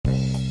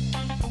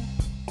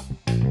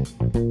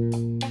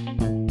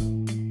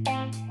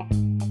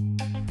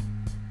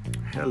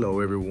Hello,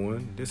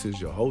 everyone. This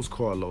is your host,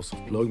 Carlos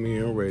of Plug Me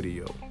In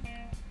Radio.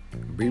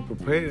 Be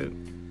prepared.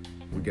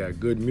 We got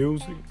good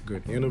music,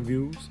 good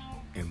interviews,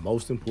 and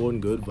most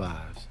important, good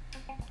vibes.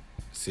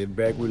 Sit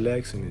back,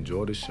 relax, and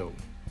enjoy the show.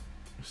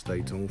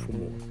 Stay tuned for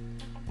more.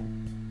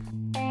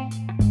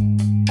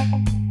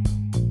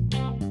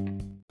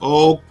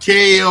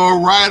 Okay,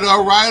 all right.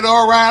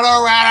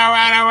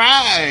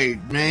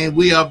 Man,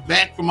 we are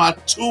back from our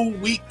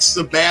 2-week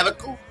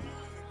sabbatical.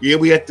 Yeah,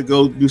 we had to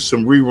go do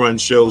some rerun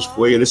shows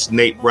for you. This is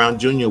Nate Brown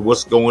Jr.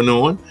 What's going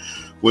on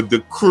with the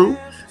crew?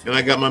 And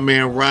I got my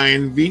man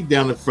Ryan V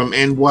down from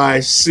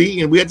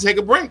NYC, and we had to take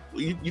a break.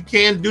 You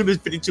can't do this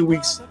 52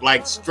 weeks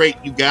like straight.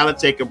 You gotta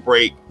take a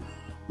break.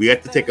 We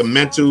had to take a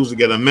mentals to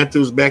get our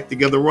mentals back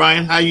together.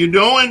 Ryan, how you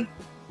doing?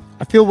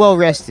 I feel well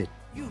rested,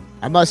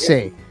 I must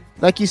say.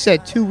 Like you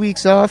said, 2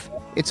 weeks off.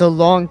 It's a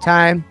long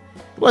time.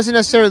 It wasn't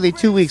necessarily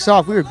 2 weeks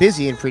off. We were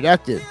busy and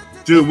productive.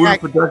 Dude, we're in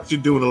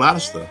production doing a lot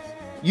of stuff.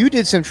 You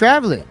did some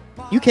traveling.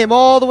 You came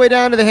all the way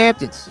down to the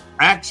Hamptons.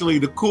 Actually,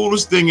 the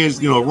coolest thing is,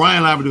 Ryan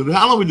and I have been doing.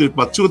 How long we did?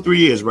 About 2 or 3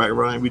 years, right,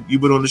 Ryan?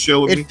 You've been on the show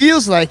with me? It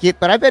feels like it,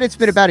 but I bet it's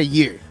been about a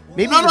year.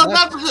 Maybe no,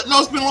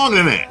 it's been longer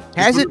than that.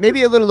 Has it?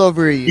 Maybe a little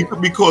over a year.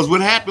 Because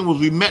what happened was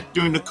we met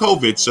during the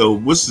COVID, so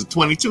this is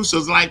 22, so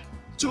it's like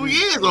 2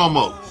 years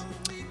almost.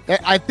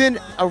 I've been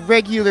a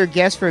regular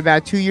guest for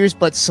about 2 years,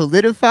 but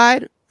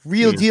solidified,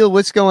 real deal,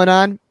 what's going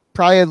on?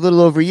 Probably a little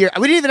over a year.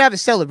 We didn't even have a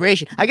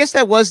celebration. I guess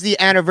that was the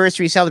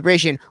anniversary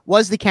celebration,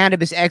 was the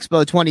Cannabis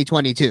Expo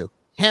 2022.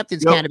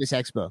 Hamptons Cannabis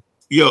Expo.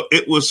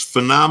 It was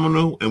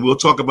phenomenal, and we'll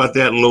talk about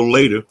that a little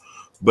later.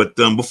 But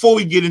before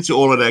we get into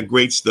all of that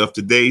great stuff,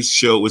 today's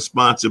show is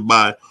sponsored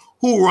by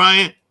who,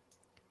 Ryan?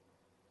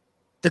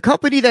 The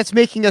company that's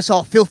making us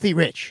all filthy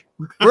rich.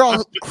 We're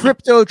all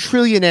crypto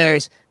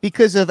trillionaires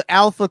because of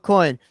Alpha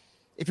Coin.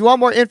 If you want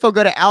more info,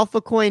 go to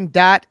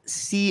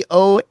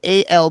alphacoin.co,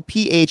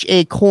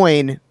 ALPHA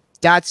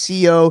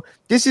coin.co.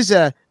 This is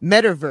a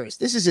metaverse.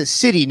 This is a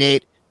city,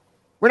 Nate.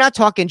 We're not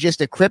talking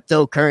just a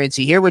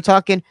cryptocurrency here. We're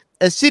talking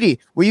a city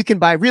where you can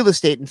buy real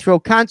estate and throw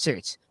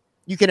concerts.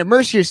 You can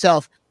immerse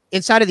yourself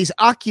inside of these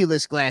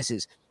Oculus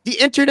glasses. The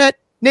internet,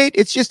 Nate,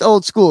 it's just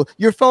old school.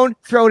 Your phone,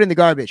 throw it in the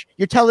garbage.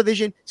 Your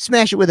television,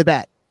 smash it with a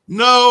bat.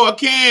 No, I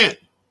can't.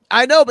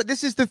 I know, but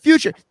this is the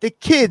future. The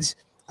kids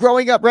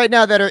growing up right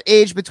now that are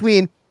aged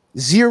between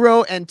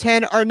 0 and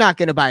 10 are not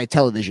going to buy a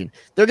television.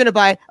 They're going to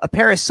buy a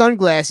pair of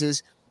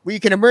sunglasses where you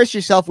can immerse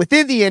yourself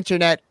within the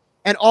internet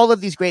and all of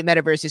these great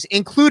metaverses,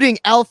 including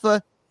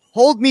Alpha.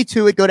 Hold me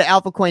to it. Go to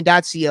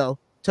alphacoin.co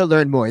to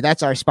learn more.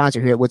 That's our sponsor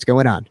here at What's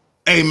Going On.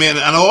 Hey, man,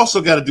 and I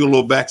also got to do a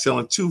little back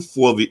selling, too,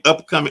 for the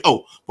upcoming.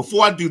 Oh,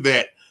 before I do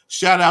that,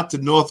 shout out to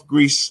North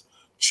Greece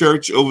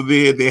Church over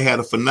there. They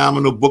had a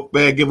phenomenal book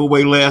bag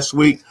giveaway last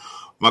week.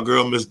 My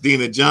girl, Miss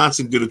Dina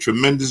Johnson, did a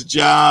tremendous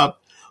job.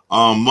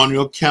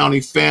 Monroe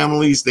County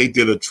Families, they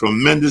did a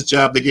tremendous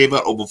job. They gave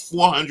out over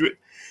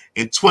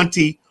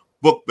 420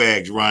 book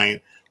bags,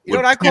 Ryan. You know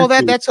what I call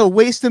that? That's a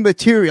waste of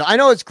material. I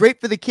know it's great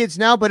for the kids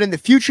now, but in the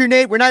future,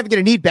 Nate, we're not even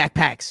going to need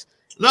backpacks.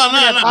 No.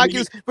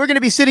 We're going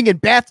to be sitting in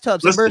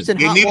bathtubs, immersed in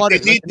hot water.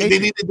 They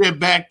needed their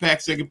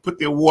backpacks. They can put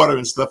their water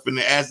and stuff in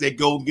there as they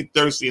go and get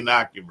thirsty in the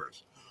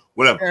Oculus.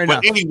 Whatever.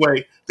 But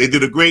anyway, they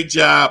did a great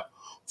job.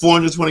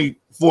 420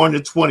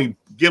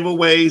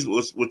 giveaways,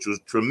 which was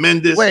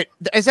tremendous. Wait,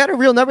 is that a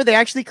real number? They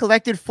actually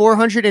collected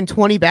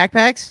 420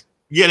 backpacks?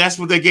 Yeah, that's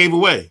what they gave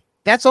away.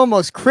 That's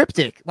almost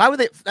cryptic. Why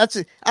would they? I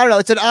don't know.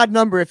 It's an odd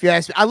number if you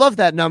ask me. I love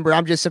that number.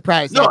 I'm just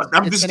surprised. No,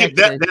 I'm just kidding.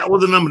 That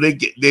was the number they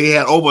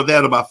had over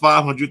that about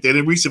 500. They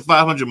didn't reach the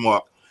 500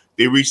 mark.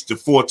 They reached the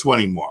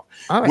 420 mark.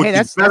 Oh, hey,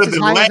 that's as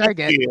high as I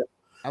get.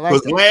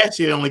 Because last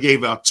year they only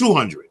gave out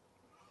 200.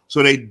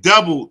 So they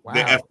doubled the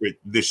effort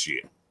this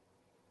year.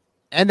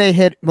 And they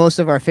hit most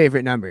of our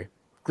favorite number.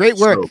 Great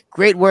work.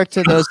 Great work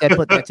to those that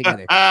put that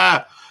together.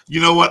 You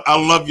know what? I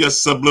love your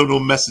subliminal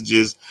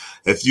messages.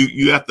 If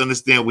you have to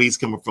understand where he's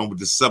coming from with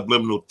the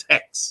subliminal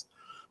text.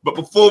 But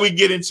before we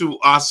get into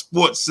our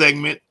sports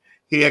segment,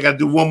 here I got to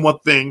do one more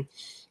thing.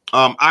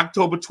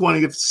 October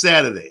 20th,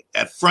 Saturday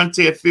at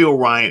Frontier Field,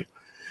 Ryan.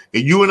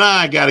 And you and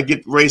I got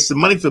to raise some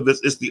money for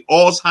this. It's the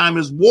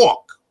Alzheimer's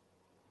Walk.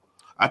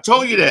 I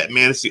told you that,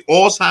 man. It's the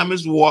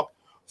Alzheimer's Walk,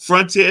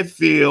 Frontier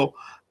Field,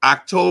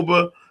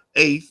 October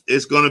 8th.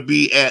 It's going to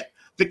be I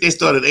think they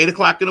start at 8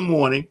 o'clock in the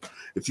morning.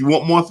 If you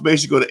want more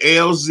information, go to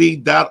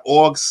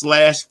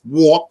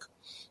alz.org/walk.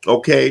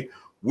 Okay.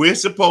 We're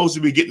supposed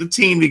to be getting a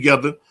team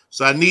together.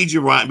 So I need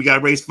you, Ryan. We got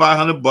to raise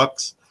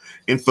 $500.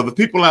 And for the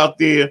people out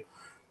there,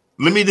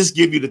 let me just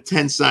give you the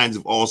 10 signs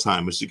of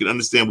Alzheimer's so you can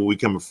understand where we're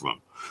coming from.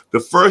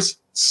 The first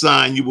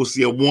sign, you will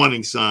see a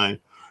warning sign,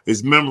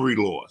 is memory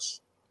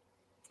loss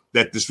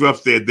that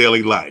disrupts their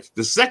daily life.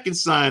 The second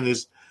sign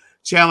is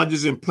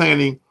challenges in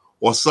planning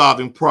or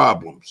solving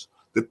problems.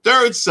 The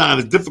third sign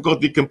is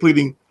difficulty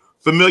completing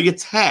familiar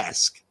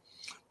tasks.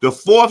 The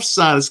fourth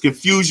sign is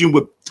confusion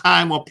with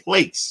time or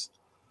place.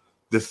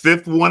 The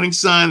fifth warning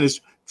sign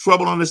is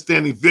trouble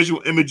understanding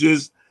visual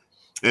images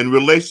and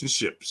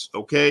relationships,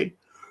 okay?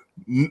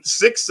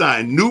 Sixth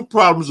sign, new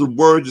problems with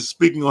words or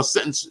speaking or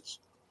sentences.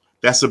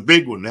 That's a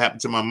big one that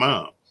happened to my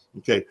mom.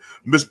 Okay.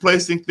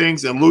 Misplacing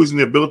things and losing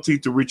the ability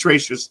to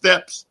retrace your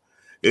steps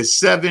is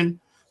 7.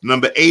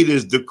 Number 8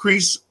 is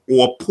decrease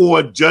or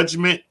poor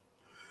judgment.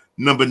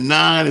 Number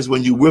 9 is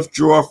when you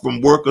withdraw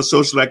from work or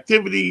social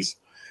activities.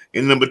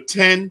 And number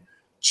 10,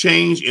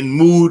 change in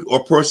mood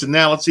or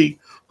personality.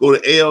 Go to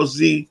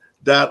alz.org/walk.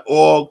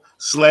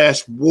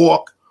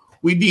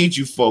 We need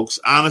you folks.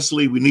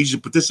 Honestly, we need you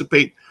to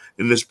participate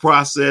in this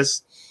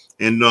process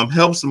and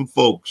help some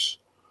folks,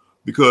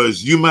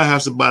 because you might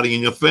have somebody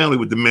in your family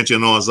with dementia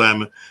and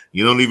Alzheimer.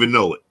 You don't even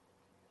know it.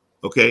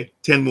 Okay?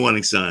 10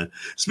 warning sign.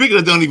 Speaking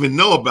of don't even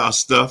know about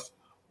stuff,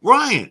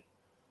 Ryan,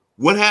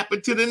 what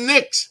happened to the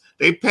Knicks?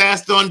 They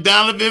passed on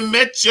Donovan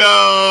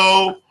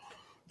Mitchell.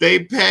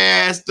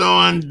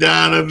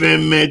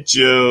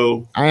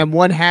 I am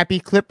one happy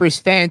Clippers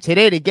fan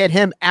today to get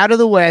him out of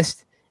the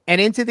West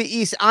and into the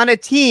East on a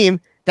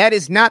team that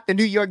is not the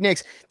New York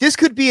Knicks. This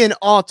could be an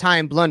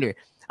all-time blunder.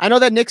 I know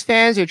that Knicks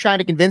fans are trying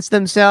to convince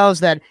themselves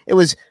that it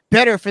was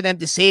better for them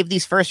to save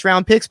these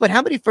first-round picks, but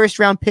how many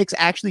first-round picks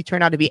actually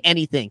turn out to be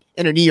anything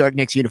in a New York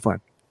Knicks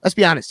uniform? Let's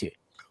be honest here.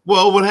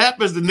 Well, what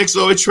happens, the Knicks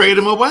always trade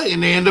them away,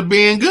 and they end up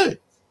being good.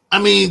 But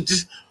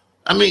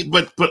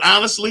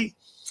honestly,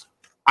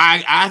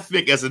 I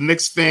think as a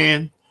Knicks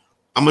fan,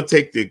 I'm going to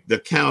take the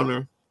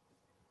counter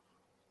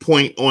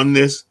point on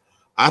this.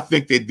 I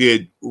think they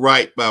did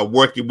right by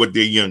working with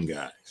their young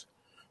guys,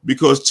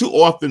 because too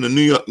often the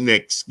New York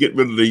Knicks get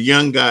rid of the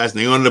young guys and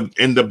they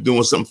end up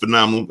doing something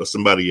phenomenal for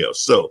somebody else.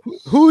 So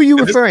who are you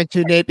referring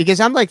to, Nate? Because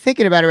I'm like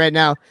thinking about it right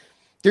now.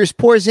 There's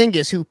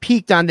Porzingis, who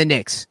peaked on the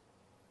Knicks.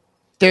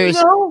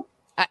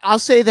 I'll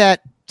say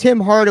that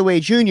Tim Hardaway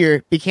Jr.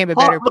 became a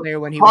better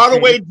player when he was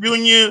Hardaway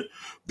Jr.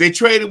 They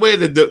traded away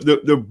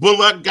the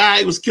Bullock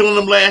guy who was killing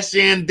them last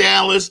year in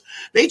Dallas.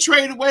 They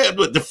traded away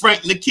the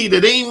Frank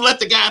Nikita. They didn't even let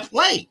the guy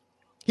play.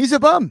 He's a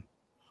bum.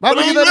 Why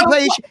would you let him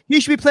play?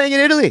 He should be playing in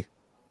Italy.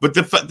 But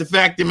the fact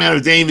of the matter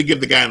is they didn't even give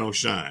the guy no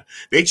shine.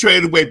 They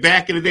traded away,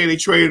 back in the day,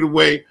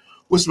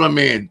 what's my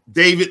man,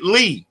 David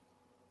Lee.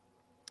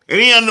 And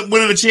he ended up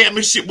winning the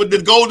championship with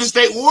the Golden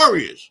State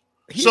Warriors.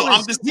 He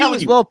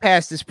was well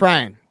past his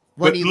prime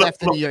when he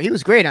left New York. He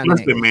was great on that.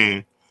 Listen,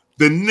 man,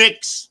 the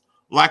Knicks,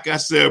 like I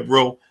said,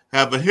 bro,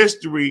 have a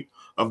history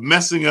of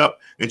messing up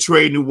and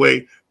trading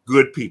away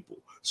good people.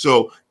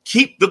 So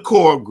keep the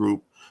core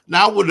group.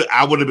 Now,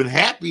 I would have been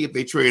happy if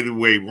they traded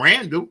away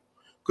Randall,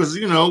 because,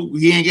 he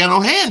ain't got no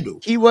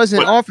handle. He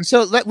wasn't offered.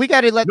 So we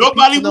got to let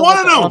nobody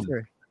wanted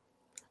him.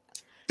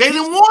 They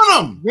didn't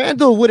want him.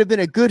 Randall would have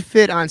been a good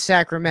fit on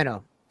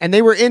Sacramento, and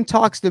they were in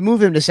talks to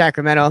move him to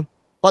Sacramento,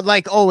 but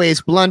like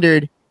always,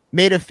 blundered,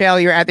 made a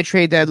failure at the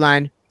trade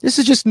deadline. This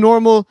is just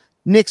normal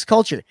Knicks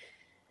culture.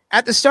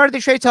 At the start of the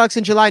trade talks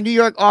in July, New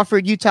York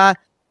offered Utah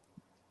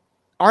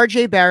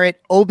R.J.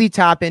 Barrett, Obi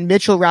Toppin,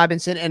 Mitchell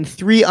Robinson, and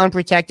 3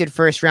 unprotected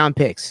first-round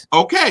picks.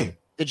 Okay.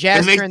 The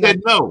Jazz and they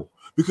said no,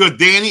 because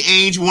Danny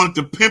Ainge wanted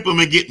to pimp him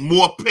and get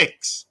more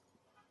picks.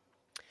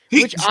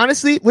 Which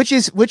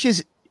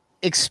is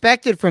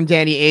expected from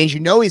Danny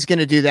Ainge. He's going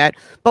to do that.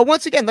 But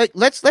once again,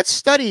 let's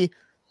study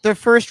the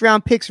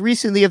first-round picks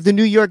recently of the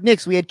New York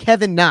Knicks. We had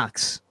Kevin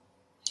Knox.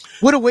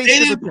 What a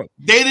waste of a pick.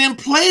 They didn't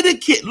play the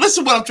kid.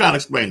 Listen what I'm trying to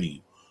explain to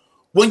you.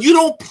 When you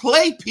don't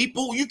play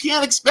people, you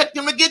can't expect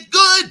them to get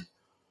good.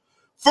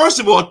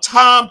 First of all,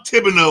 Tom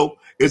Thibodeau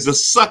is a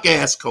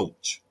suck-ass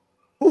coach.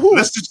 Ooh.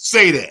 Let's just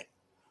say that,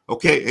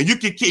 okay? And you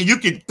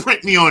can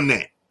print me on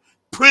that.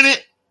 Print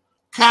it,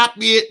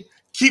 copy it,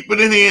 keep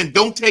it in there, and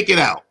don't take it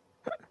out.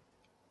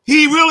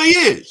 He really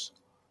is.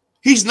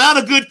 He's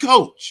not a good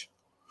coach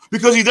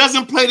because he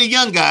doesn't play the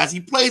young guys.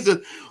 He plays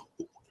the.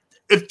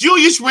 If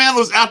Julius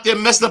Randle's out there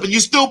messed up and you're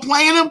still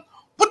playing him,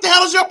 what the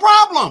hell is your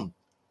problem?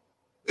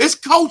 It's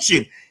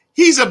coaching.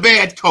 He's a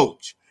bad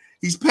coach.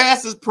 He's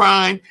past his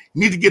prime.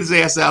 You need to get his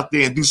ass out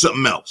there and do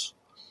something else.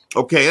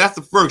 Okay, that's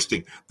the first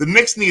thing. The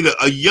Knicks need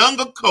a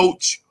younger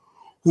coach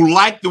who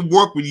like to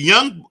work with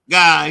young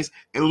guys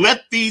and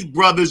let these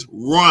brothers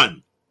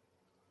run.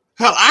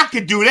 Hell, I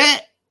could do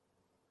that.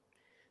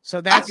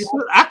 So that's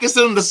I can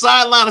sit on the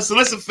sideline and say,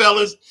 listen,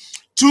 fellas,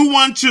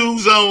 2-1-2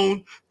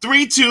 zone,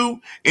 3-2,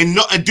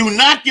 and do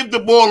not give the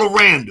ball to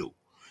Randall.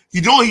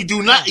 You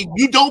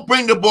don't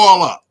bring the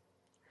ball up.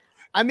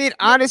 I mean,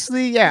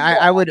 honestly, yeah,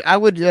 I would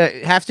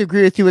have to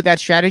agree with you with that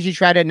strategy.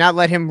 Try to not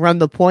let him run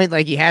the point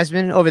like he has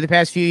been over the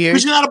past few years.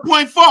 But you're not a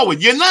point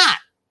forward. You're not.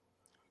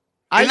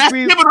 And that's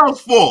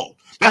Thibodeau's fault.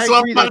 That's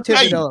what I'm trying to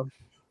tell you.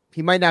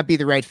 He might not be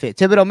the right fit.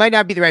 Thibodeau might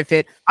not be the right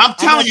fit. I'm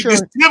telling you,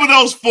 it's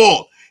Thibodeau's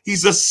fault.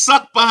 He's a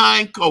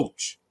suck-behind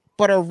coach.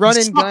 But a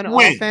run-and-gun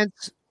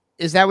offense,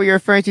 is that what you're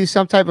referring to?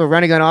 Some type of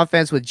run-and-gun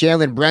offense with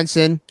Jalen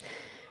Brunson?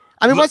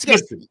 I mean, once again,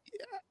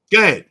 go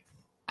ahead.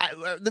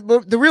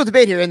 The real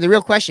debate here and the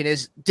real question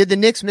is, did the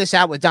Knicks miss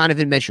out with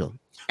Donovan Mitchell?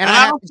 And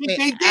I don't think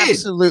they did.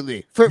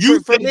 Absolutely. For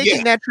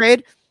making that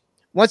trade,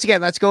 once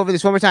again, let's go over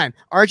this one more time.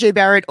 R.J.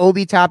 Barrett,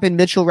 Obi Toppin,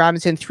 Mitchell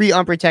Robinson, 3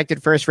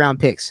 unprotected first-round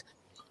picks.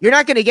 You're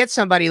not going to get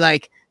somebody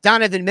like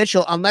Donovan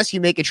Mitchell unless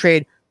you make a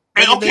trade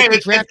And okay,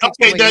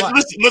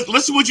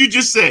 listen what you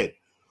just said.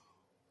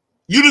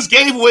 You just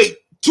gave away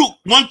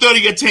 1/3 of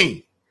your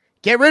team.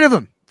 Get rid of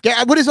him.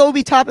 What is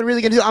Obi Toppin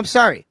really going to do? I'm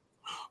sorry.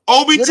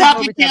 Obi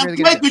Toppin can't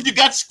play because you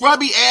got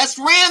scrubby ass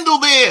Randall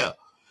there.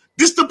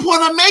 This is the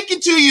point I'm making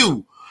to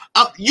you.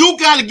 You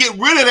got to get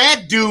rid of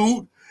that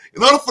dude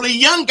in order for the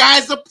young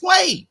guys to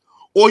play,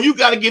 or you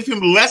got to give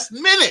him less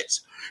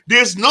minutes.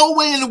 There's no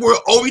way in the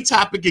world Obi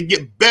Toppin can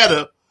get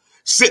better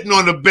sitting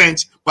on the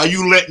bench by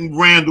you letting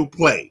Randall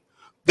play.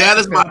 That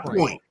is my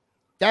point.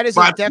 That is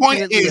my definitely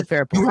point is a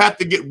fair point. You have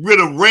to get rid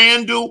of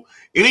Randall,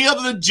 any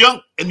other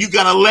junk, and you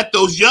got to let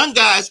those young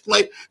guys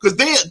play. Because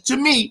to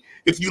me,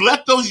 if you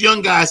let those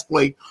young guys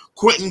play,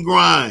 Quentin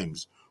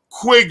Grimes,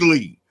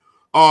 Quigley,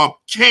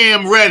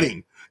 Cam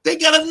Redding, they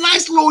got a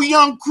nice little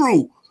young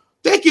crew.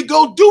 They could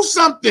go do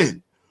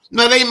something.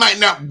 Now, they might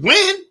not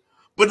win,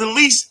 but at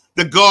least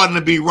the Garden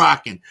will be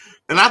rocking.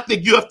 And I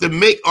think you have to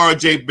make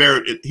R.J.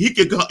 Barrett. He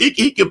could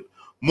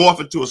morph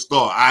into a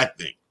star, I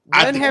think.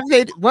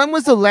 When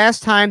was the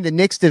last time the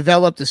Knicks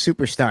developed a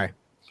superstar?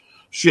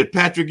 Shit,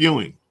 Patrick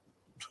Ewing.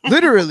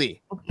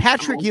 Literally,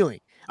 Patrick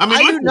Ewing.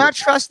 I do not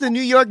trust the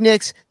New York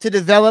Knicks to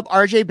develop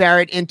R.J.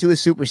 Barrett into a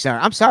superstar.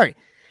 I'm sorry.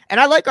 And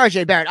I like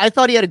R.J. Barrett. I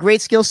thought he had a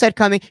great skill set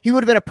coming. He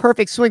would have been a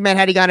perfect swingman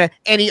had he gone to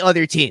any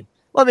other team.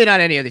 Well, maybe not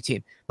any other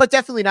team, but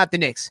definitely not the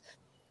Knicks.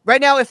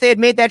 Right now, if they had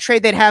made that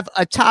trade, they'd have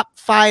a top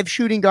 5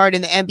 shooting guard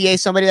in the NBA,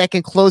 somebody that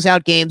can close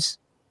out games.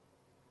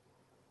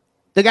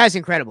 The guy's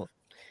incredible.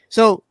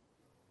 So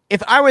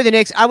if I were the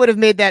Knicks, I would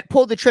have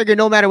pulled the trigger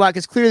no matter what,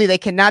 because clearly they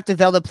cannot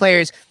develop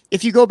players.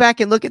 If you go back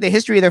and look at the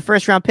history of their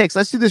first-round picks,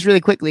 let's do this really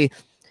quickly.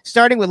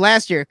 Starting with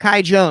last year,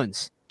 Kai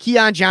Jones,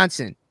 Keon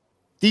Johnson.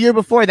 The year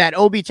before that,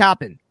 Obi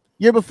Toppin.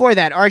 Year before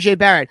that, R.J.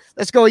 Barrett.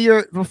 Let's go a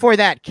year before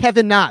that,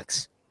 Kevin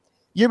Knox.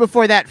 Year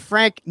before that,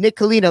 Frank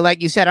Nicolina,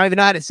 like you said. I don't even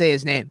know how to say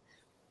his name.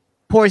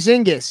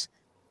 Porzingis.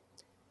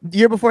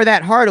 Year before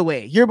that,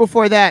 Hardaway. Year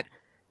before that,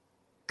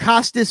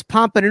 Kostas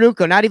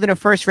Papanuko, not even a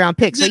first-round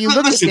pick. So you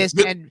look at this,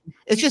 and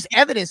it's just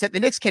evidence that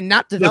the Knicks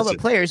cannot develop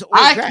players.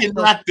 I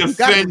cannot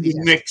defend the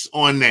Knicks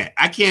on that.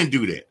 I can't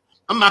do that.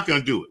 I'm not going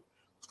to do it.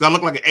 I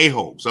look like an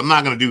a-hole, so I'm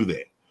not going to do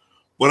that.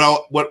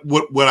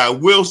 What I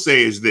will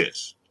say is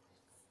this,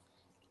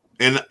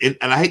 and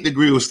I hate to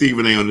agree with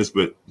Stephen A. on this,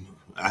 but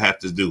I have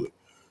to do it.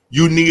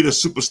 You need a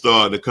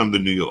superstar to come to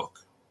New York,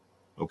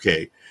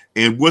 okay?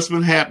 And what's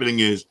been happening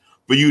is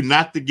for you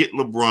not to get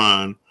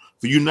LeBron,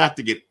 for you not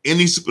to get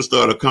any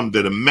superstar to come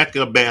to the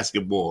Mecca of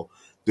basketball,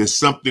 there's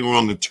something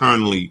wrong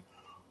internally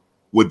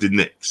with the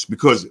Knicks.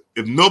 Because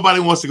if nobody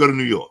wants to go to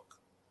New York,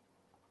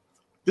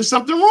 there's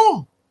something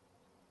wrong.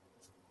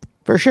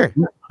 For sure.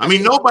 I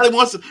mean, nobody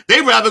wants to.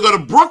 They'd rather go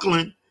to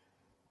Brooklyn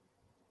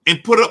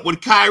and put up with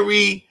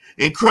Kyrie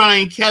and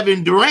crying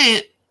Kevin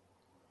Durant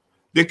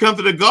than come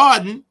to the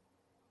Garden.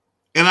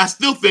 And I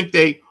still think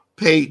they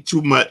paid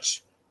too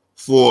much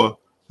for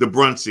the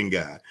Brunson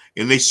guy.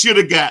 And they should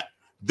have got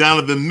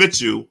Donovan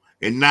Mitchell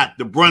and not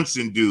the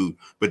Brunson dude.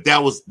 But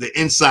that was the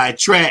inside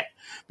track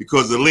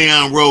because the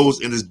Leon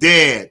Rose and his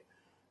dad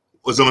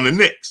was on the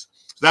Knicks.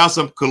 So that was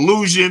some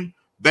collusion,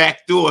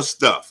 backdoor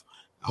stuff.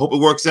 I hope it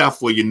works out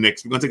for you,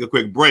 Knicks. We're going to take a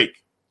quick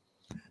break.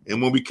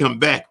 And when we come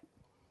back,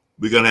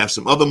 we're going to have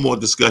some more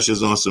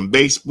discussions on some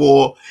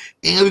baseball.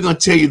 And we're going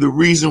to tell you the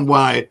reason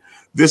why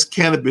this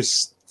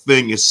cannabis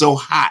thing is so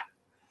hot.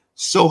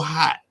 So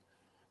hot.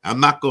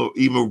 I'm not going to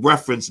even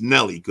reference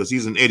Nelly because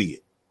he's an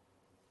idiot.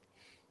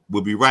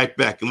 We'll be right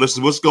back. And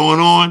listen to what's going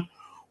on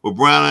with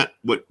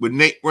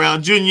Nate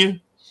Brown Jr.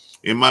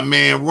 and my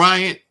man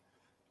Ryan.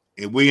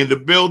 And we in the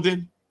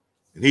building.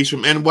 And he's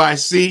from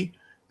NYC.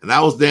 And I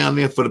was down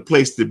there for the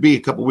place to be a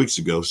couple weeks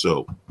ago.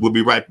 So we'll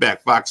be right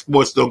back. Fox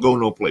Sports don't go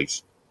no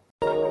place.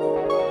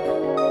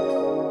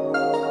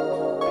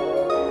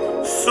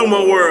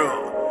 Sumo World.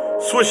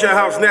 Swisher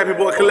House, Nappy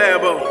Boy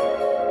Collabo.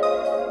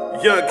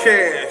 Young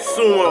Cash,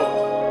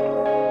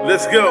 Sumo.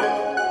 Let's go.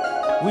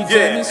 We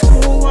in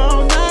school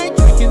all night,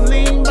 drinking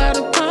lean by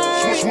the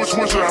pint.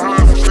 Swisher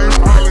House,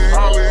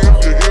 Holly,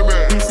 if you hear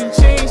me. Piece and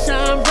chain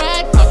shine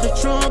bright, pop the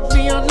trunk,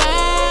 neon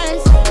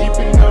lights. Deep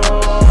in the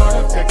heart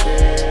of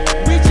Texas.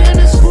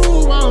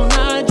 All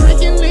night,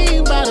 drinking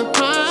lean by the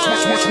pint.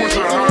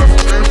 Swisher House,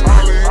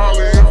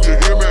 Holly, if you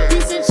hear me.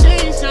 Piece and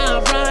chain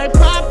shine bright,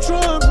 pop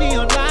trunk,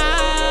 neon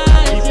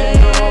lights.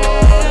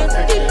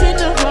 Deep in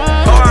the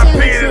heart of R.I.P.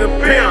 to the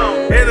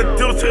pimp, and a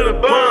deuce to the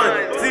bun.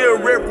 Still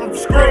rip from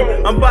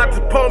screw. I'm about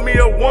to pull me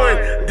a one.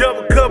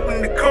 Double cup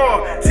in the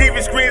car,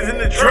 TV screens in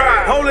the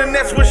drive. Holding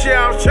that Swish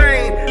out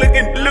chain,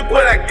 look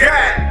what I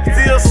got.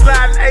 Still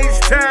sliding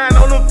H-time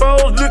on them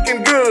foes,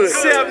 looking good.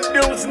 7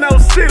 dudes, no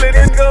ceiling,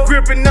 and go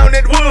gripping on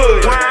that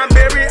wood.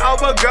 Wineberry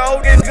over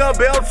gold, and go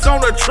belts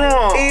on the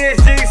trunk.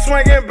 ESG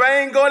swinging,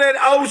 bang, go that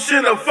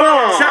ocean of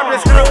fun. Chopping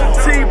screw,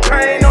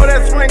 T-Pain, all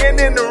that swinging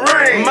in the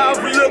rain.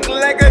 Mouth look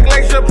like a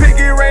glacier,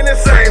 piggy rain, the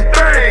same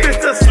thing.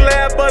 It's a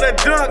slab but a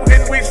dunk,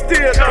 and we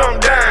still come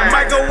down.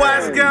 Michael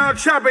Watts, gown,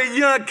 chopper,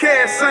 Young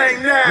Cash,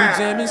 sing now. We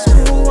jamming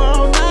school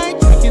all night,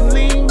 drinking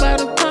lean by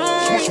the pint.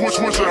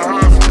 Swisher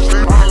House,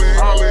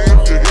 Holly,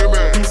 if you hear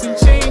me. Piece and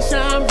chain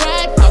shine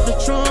bright, pop the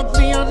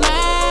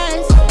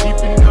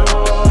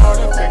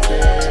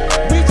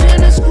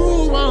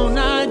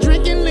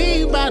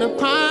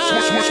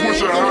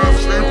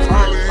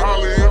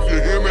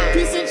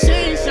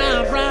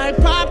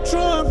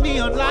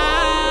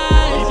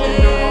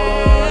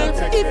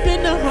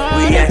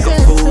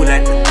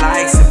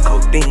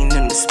codeine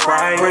in the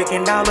Sprite.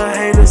 Breaking all the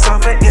haters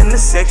off at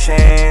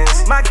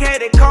intersections. My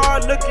caddy car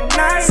looking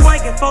nice.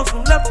 Swinging folks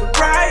from left to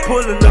right.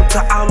 Pulling up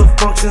to all the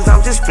functions,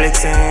 I'm just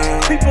flexing.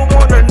 People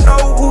wanna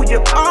know who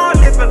you are.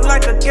 Living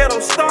like a ghetto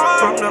star.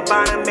 From the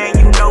bottom, man,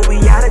 you know we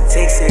out of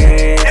Texas.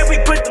 And we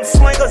put them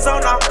swingers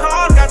on our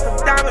cars. Got them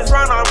diamonds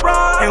round our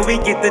rod. And we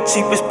get the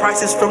cheapest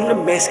prices from the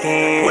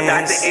Mexicans. Put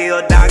out the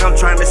L, dog, I'm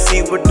trying to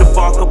see what the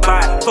bar could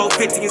buy.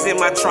 450 is in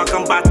my trunk,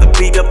 I'm about to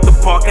beat up the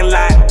parking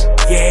lot.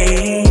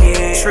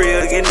 Yeah.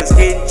 Trill getting us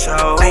getting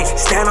chose. Hey,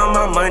 stand on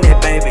my money,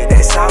 baby,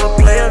 that's all a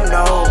player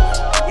know.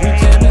 We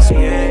jamming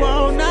smooth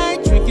all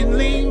night, drinking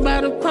lean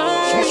by the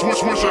pint.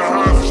 Switch your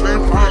hands,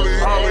 stand holly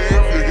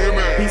if you hear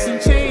me. Piece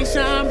and chain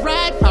shine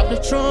bright, pop the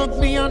trunk,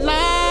 neon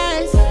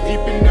lights.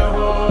 Deep in the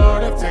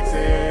heart of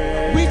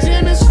Texas. We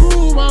jamming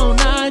smooth all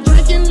night,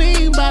 drinking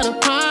lean by the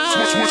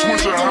pint.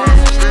 Switch your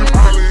hands, stand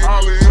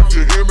holly if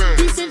you hear me.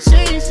 Piece and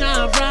chain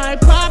shine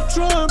bright, pop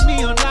trunk,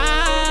 neon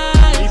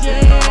lights.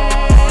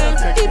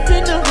 Yeah, deep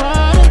in the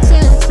heart of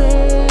Texas.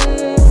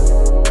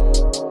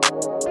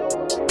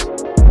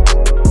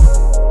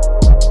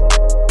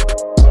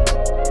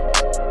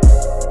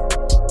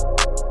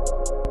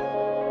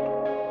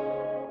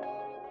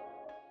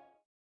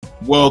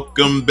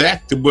 Welcome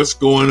back to What's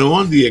Going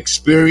On, The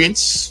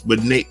Experience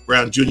with Nate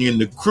Brown Jr. and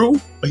the crew.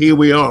 Here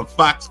we are on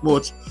Fox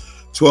Sports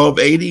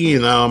 1280,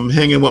 and I'm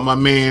hanging with my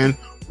man,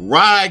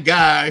 Rye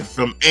Guy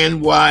from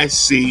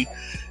NYC.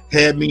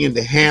 Had me in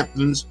the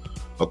Hamptons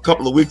a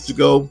couple of weeks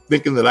ago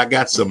thinking that I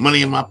got some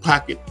money in my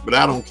pocket, but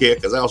I don't care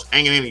because I was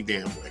hanging any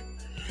damn way.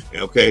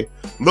 Okay,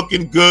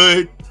 looking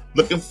good,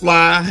 looking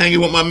fly,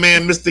 hanging with my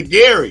man, Mr.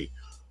 Gary.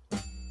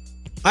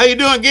 How you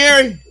doing,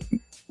 Gary?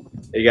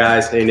 Hey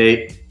guys, hey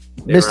Nate.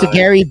 Hey, Mr. Ryan.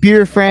 Gary,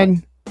 beer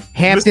friend,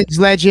 Hamptons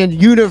legend,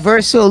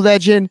 Universal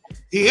legend.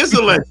 He is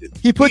a legend.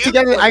 He put He is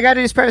together, a I got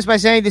to just preface by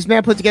saying this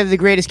man put together the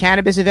greatest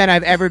cannabis event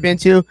I've ever been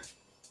to.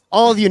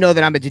 All of you know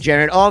that I'm a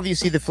degenerate. All of you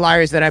see the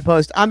flyers that I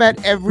post. I'm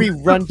at every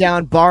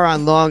rundown bar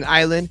on Long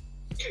Island.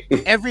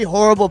 Every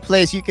horrible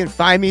place you can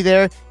find me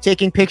there,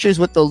 taking pictures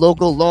with the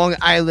local Long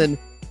Island.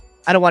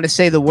 I don't want to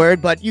say the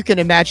word, but you can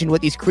imagine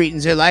what these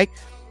cretins are like.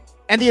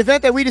 And the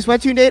event that we just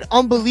went to, Nate,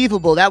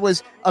 unbelievable. That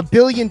was $1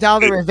 billion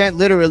event,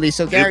 literally.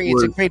 So, Gary,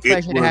 it's a great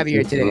pleasure to have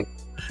you here today.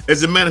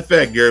 As a matter of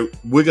fact, Gary,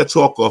 we're gonna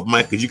talk off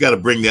mic because you got to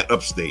bring that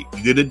upstate.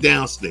 You did it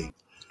downstate.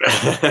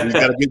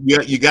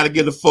 You got to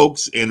get the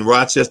folks in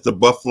Rochester,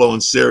 Buffalo,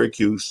 and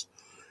Syracuse,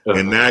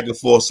 and Niagara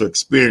Falls to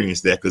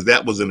experience that, because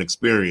that was an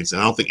experience,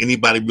 and I don't think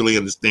anybody really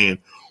understand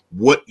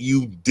what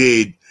you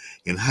did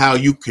and how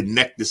you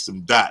connected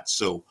some dots.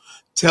 So,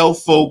 tell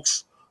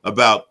folks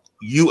about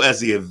you as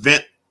the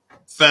event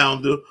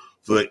founder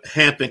for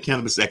Hampton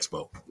Cannabis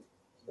Expo.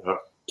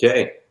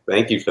 Okay,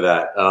 thank you for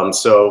that.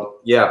 So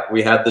yeah,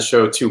 we had the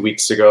show 2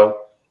 weeks ago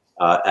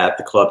at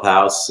the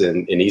Clubhouse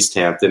in East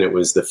Hampton. It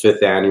was the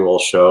 5th annual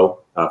show.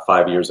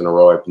 5 years in a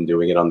row, I've been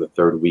doing it on the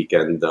 3rd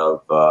weekend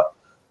of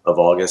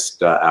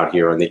August out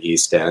here on the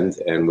East End,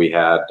 and we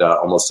had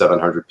almost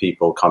 700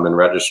 people come and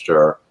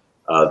register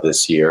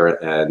this year,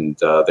 and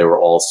they were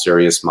all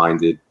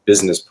serious-minded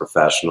business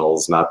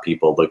professionals, not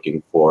people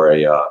looking for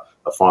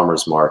a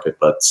farmer's market,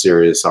 but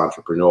serious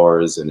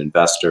entrepreneurs and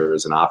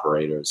investors and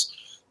operators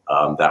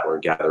that were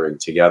gathering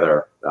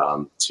together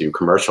to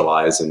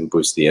commercialize and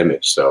boost the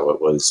image. So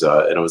it was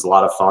a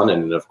lot of fun.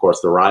 And of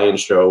course, the Ryan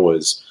Show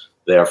was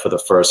there for the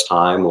first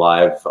time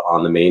live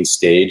on the main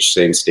stage,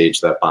 same stage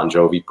that Bon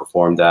Jovi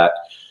performed at.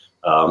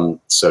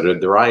 So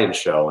did the Ryan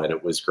Show, and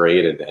it was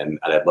great. And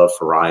I'd love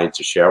for Ryan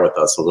to share with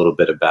us a little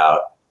bit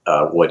about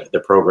what the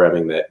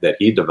programming that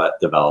he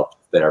developed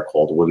there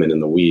called Women in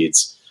the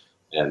Weeds.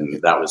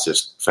 And that was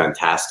just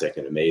fantastic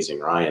and amazing.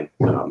 Ryan,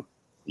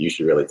 you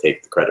should really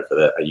take the credit for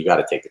that. You got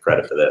to take the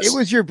credit for this. It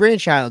was your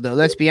brainchild, though.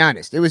 Let's be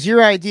honest. It was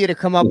your idea to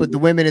come up with the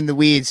Women in the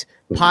Weeds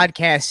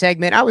podcast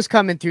segment. I was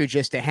coming through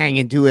just to hang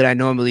and do what I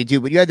normally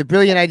do, but you had the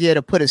brilliant idea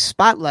to put a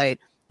spotlight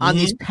on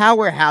these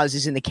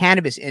powerhouses in the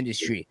cannabis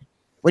industry.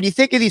 When you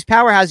think of these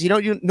powerhouses,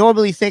 you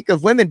normally think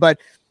of women,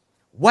 but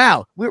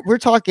wow, we're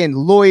talking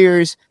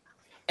lawyers,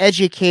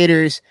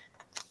 educators,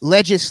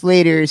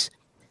 legislators.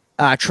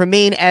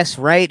 Tremaine S.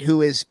 Wright,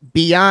 who is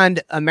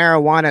beyond a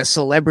marijuana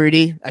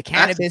celebrity, a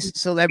cannabis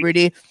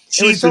celebrity.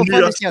 It was so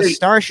fun to see how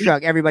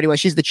starstruck everybody was.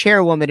 She's the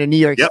chairwoman in New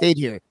York State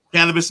here.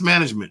 Cannabis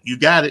management. You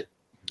got it.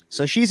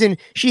 So she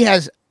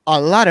has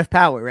a lot of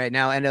power right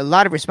now and a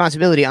lot of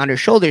responsibility on her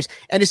shoulders.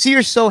 And to see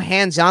her so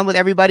hands-on with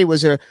everybody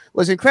was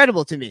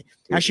incredible to me.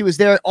 How she was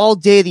there all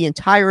day, the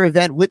entire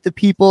event with the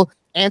people,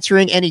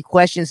 answering any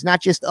questions,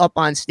 not just up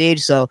on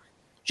stage. So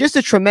just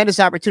a tremendous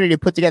opportunity to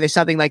put together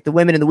something like the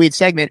Women in the Weeds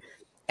segment.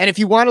 And if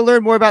you want to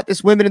learn more about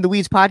this Women in the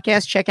Weeds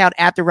podcast, check out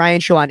 @The Ryan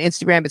Show on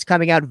Instagram. It's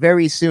coming out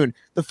very soon,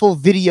 the full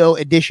video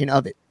edition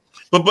of it.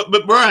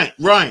 But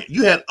Ryan,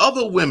 you had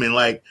other women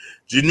like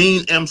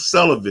Janine M.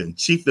 Sullivan,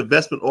 Chief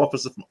Investment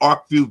Officer from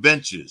Arcview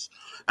Ventures.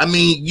 I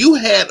mean, you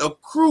had a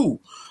crew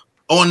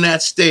on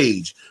that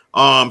stage.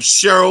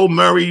 Cheryl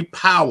Murray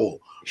Powell.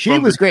 She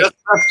was great.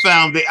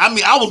 I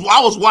mean,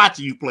 I was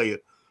watching you play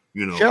it.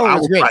 Cheryl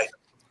was great.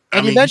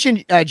 And you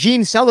mentioned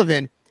Gene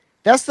Sullivan.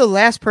 That's the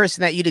last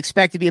person that you'd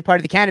expect to be a part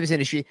of the cannabis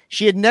industry.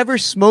 She had never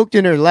smoked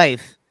in her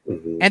life.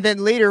 And then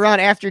later on,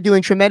 after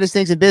doing tremendous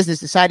things in business,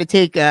 decided to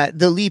take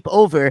the leap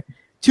over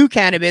to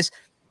cannabis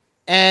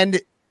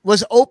and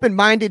was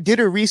open-minded, did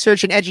her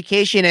research and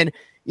education. And,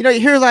 you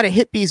hear a lot of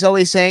hippies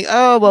always saying,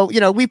 oh,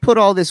 well, we put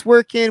all this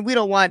work in. We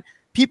don't want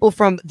people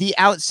from the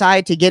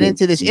outside to get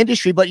into this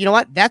industry. But you know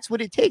what? That's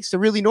what it takes to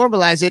really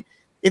normalize it.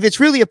 If it's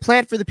really a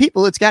plant for the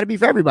people, it's got to be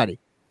for everybody.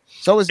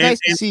 So it was nice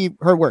to see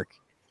her work.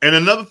 And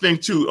another thing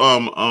too,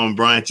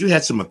 Bryant, you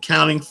had some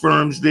accounting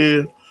firms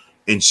there,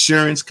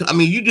 insurance. I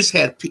mean, you just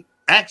had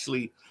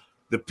actually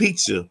the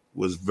pizza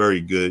was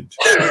very good.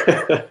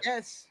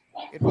 Yes,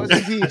 it was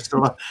indeed. So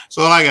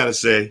all I gotta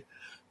say,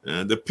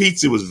 the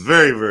pizza was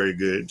very, very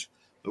good.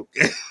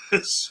 Okay,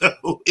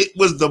 so it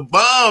was the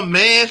bomb,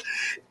 man.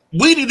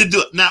 We need to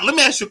do it now. Let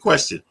me ask you a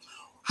question.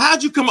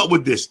 How'd you come up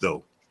with this,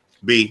 though,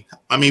 B?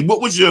 I mean,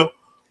 what was your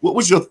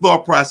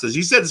thought process?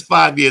 You said it's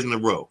 5 years in a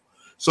row.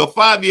 So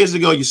 5 years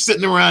ago, you're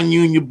sitting around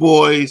you and your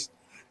boys.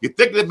 You're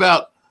thinking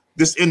about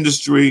this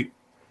industry.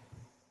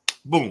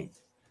 Boom.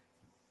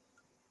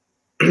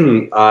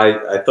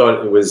 I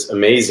thought it was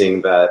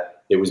amazing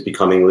that it was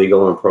becoming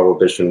legal and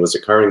prohibition was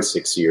occurring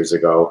 6 years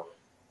ago.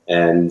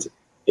 And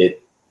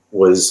it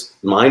was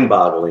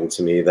mind-boggling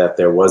to me that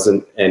there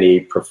wasn't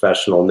any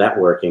professional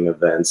networking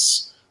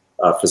events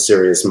for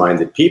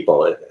serious-minded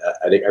people.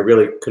 I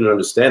really couldn't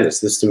understand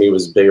this. This to me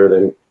was bigger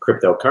than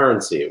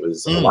cryptocurrency. It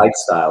was a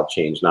lifestyle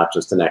change, not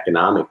just an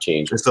economic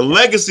change. It's a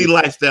legacy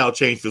lifestyle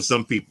change for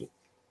some people.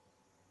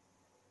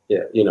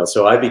 Yeah,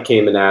 so I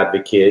became an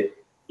advocate,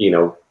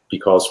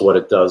 because what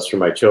it does for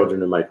my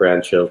children and my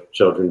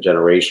grandchildren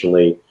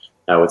generationally,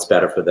 how it's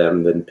better for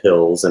them than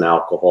pills and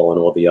alcohol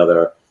and all the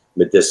other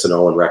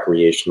medicinal and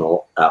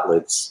recreational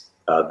outlets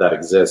that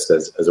exist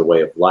as a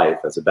way of life,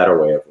 as a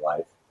better way of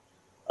life.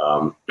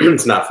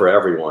 It's not for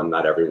everyone.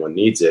 Not everyone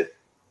needs it.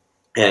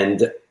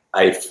 And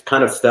I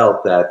kind of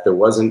felt that there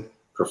wasn't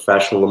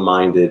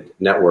professional-minded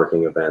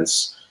networking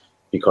events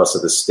because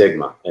of the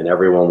stigma. And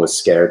everyone was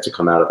scared to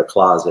come out of the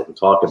closet and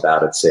talk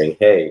about it, saying,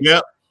 hey,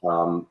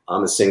 I'm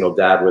a single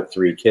dad with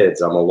 3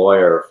 kids. I'm a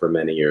lawyer for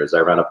many years.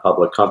 I ran a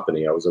public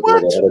company. I was a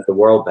global head at the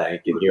World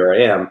Bank. And here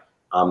I am,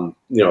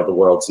 the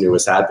world's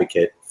newest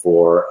advocate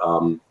for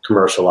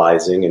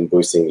commercializing and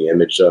boosting the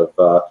image of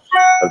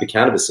the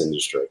cannabis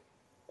industry.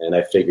 And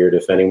I figured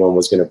if anyone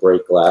was going to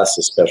break glass,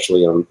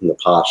 especially in the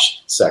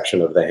posh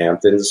section of the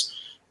Hamptons,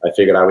 I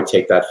figured I would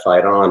take that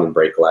fight on and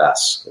break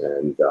glass.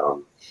 And,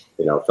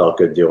 felt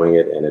good doing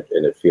it, and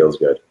it feels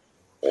good.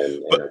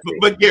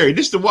 But Gary,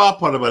 this is the wild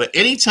part about it.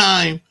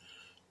 Anytime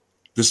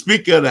the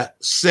Speaker of the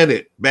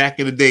Senate back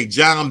in the day,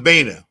 John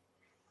Boehner,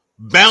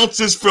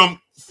 bounces from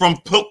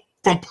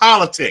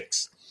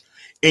politics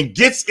and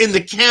gets in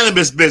the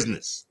cannabis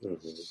business,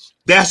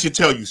 that should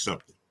tell you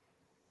something.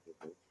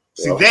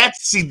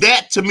 See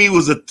that to me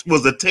was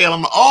a tale.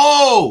 I'm like,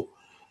 oh,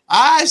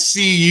 I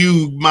see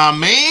you, my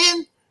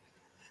man.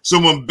 So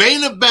when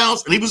Boehner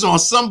bounced and he was on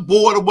some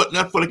board or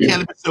whatnot for the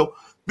cannabis, so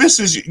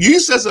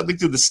you said something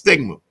to the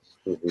stigma.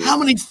 How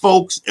many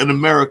folks in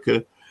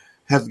America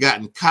have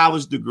gotten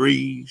college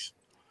degrees,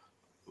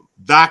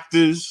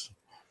 doctors,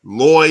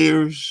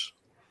 lawyers,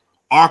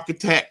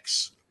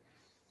 architects,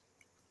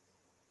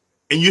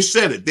 and you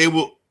said it, they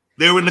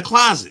were in the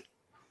closet.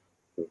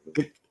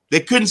 They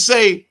couldn't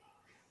say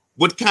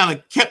what kind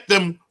of kept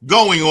them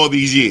going all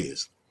these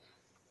years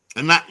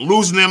and not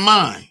losing their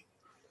mind.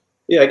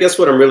 Yeah, I guess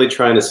what I'm really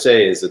trying to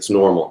say is it's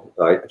normal.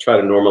 I try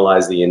to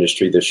normalize the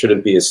industry. There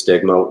shouldn't be a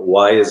stigma.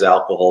 Why is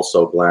alcohol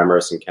so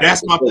glamorous? And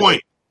that's my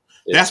point.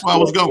 That's where I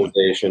was going.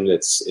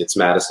 It's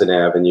Madison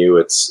Avenue.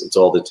 It's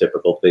all the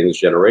typical things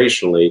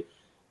generationally.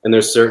 And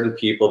there's certain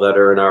people that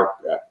are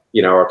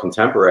in our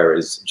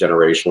contemporaries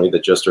generationally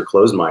that just are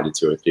closed-minded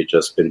to it. They've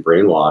just been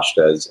brainwashed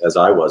as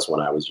I was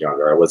when I was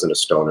younger. I wasn't a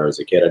stoner as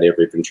a kid. I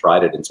never even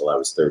tried it until I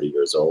was 30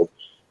 years old.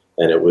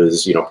 And it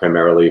was,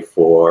 primarily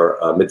for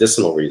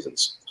medicinal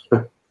reasons.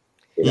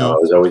 I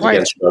was always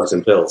against drugs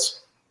and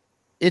pills.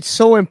 It's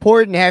so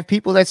important to have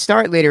people that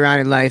start later on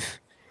in life.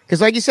 Because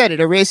like you said,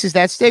 it erases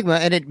that stigma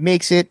and it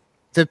makes it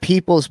the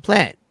people's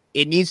plant.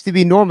 It needs to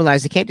be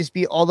normalized. It can't just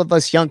be all of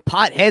us young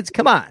potheads.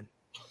 Come on.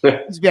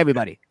 It needs to be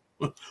everybody.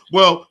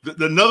 Well,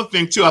 another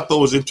thing, too, I thought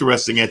was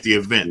interesting at the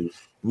event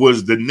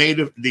was the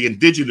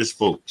indigenous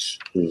folks.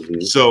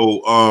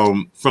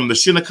 So from the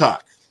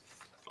Shinnecock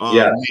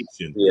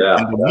Nation and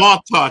the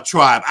Montauk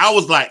tribe, I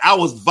was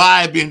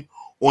vibing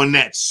on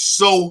that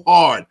so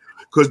hard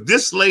because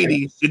this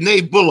lady,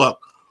 Janae Bullock,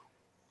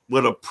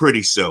 what a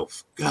pretty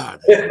self. God.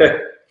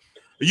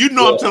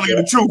 I'm telling you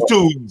the truth,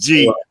 too,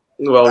 G.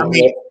 Well, I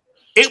mean,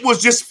 it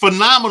was just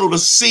phenomenal to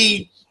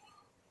see,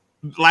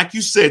 like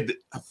you said,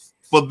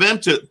 for them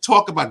to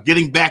talk about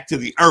getting back to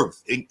the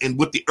earth and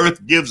what the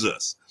earth gives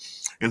us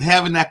and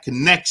having that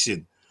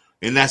connection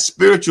and that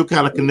spiritual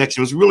kind of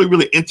connection was really,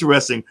 really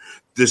interesting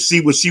to see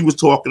what she was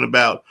talking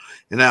about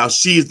and how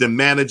she is the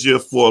manager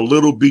for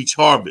Little Beach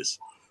Harvest,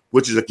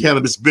 which is a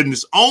cannabis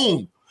business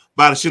owned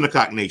by the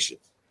Shinnecock Nation.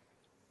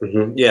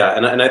 Yeah,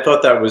 and I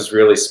thought that was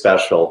really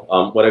special.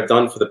 What I've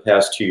done for the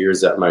past 2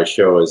 years at my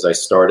show is I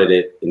started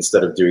it,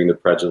 instead of doing the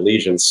Pledge of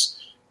Allegiance,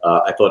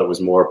 I thought it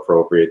was more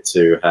appropriate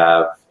to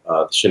have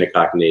the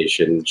Shinnecock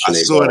Nation I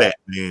saw that,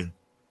 man.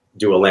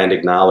 do a land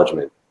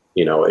acknowledgement,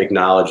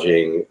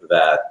 acknowledging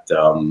that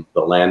the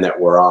land that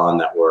we're on,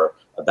 that we're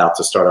about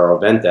to start our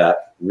event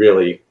at,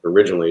 really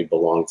originally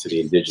belonged to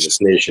the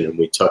indigenous nation, and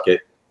we took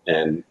it,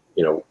 and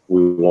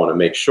we want to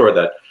make sure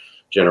that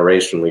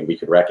generationally we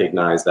could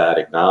recognize that,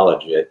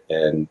 acknowledge it,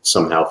 and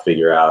somehow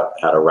figure out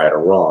how to right or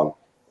wrong.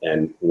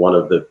 And one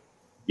of the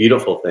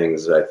beautiful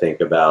things I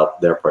think about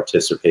their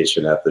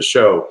participation at the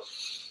show,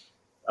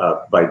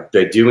 by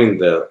doing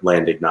the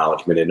land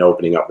acknowledgement and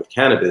opening up with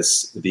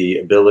cannabis, the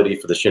ability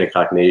for the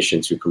Shinnecock Nation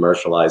to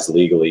commercialize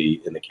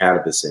legally in the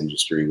cannabis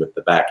industry with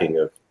the backing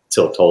of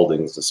Tilt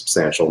Holdings, a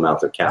substantial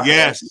amount of capital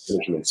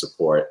management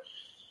support.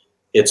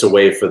 It's a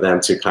way for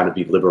them to kind of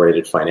be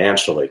liberated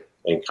financially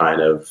and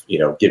kind of,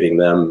 giving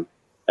them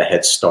a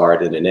head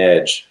start and an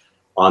edge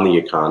on the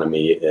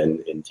economy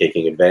and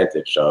taking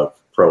advantage of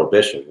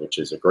prohibition, which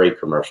is a great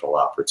commercial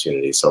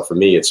opportunity. So for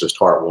me, it's just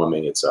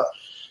heartwarming. It's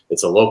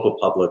a local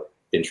public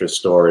interest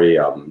story.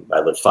 I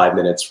live 5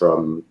 minutes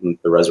from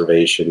the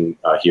reservation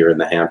here in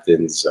the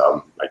Hamptons.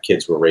 My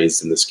kids were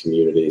raised in this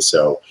community.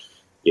 So,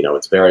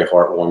 it's very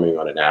heartwarming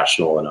on a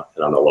national and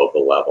on a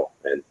local level.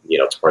 And,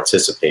 to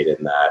participate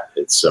in that,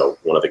 it's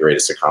one of the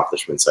greatest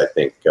accomplishments, I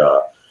think,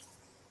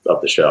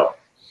 of the show.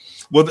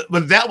 Well,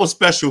 but that was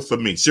special for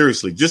me,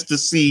 seriously, just to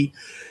see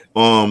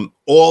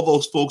all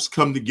those folks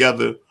come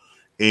together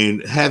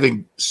and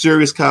having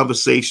serious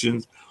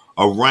conversations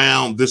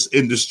around this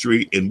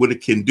industry and what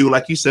it can do,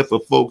 like you said,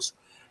 for folks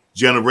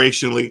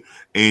generationally.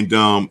 And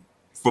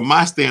from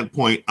my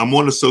standpoint, I'm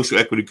on the Social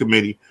Equity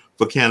Committee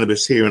for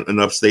Cannabis here in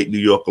upstate New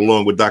York,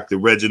 along with Dr.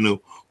 Reginald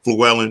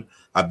Flewellen.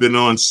 I've been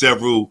on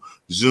several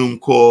Zoom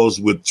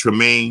calls with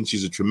Tremaine.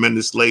 She's a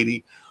tremendous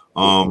lady.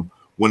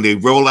 When they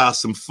roll out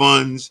some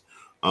funds,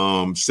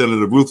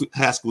 Senator Ruth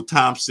Haskell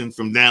Thompson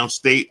from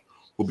downstate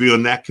will be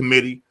on that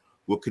committee.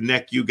 We'll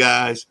connect you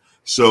guys.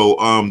 So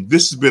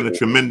this has been a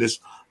tremendous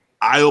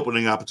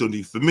eye-opening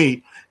opportunity for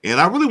me,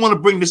 and I really want to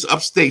bring this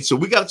upstate. So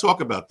we got to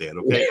talk about that,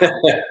 okay?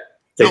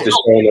 Take the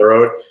show on the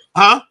road,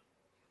 huh?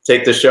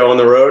 Take the show on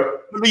the road.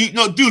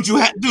 Dude, you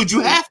have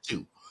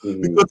to,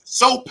 because it's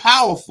so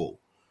powerful,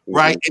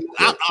 right?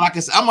 And like I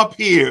said, I'm up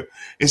here,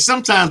 and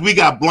sometimes we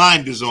got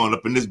blinders on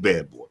up in this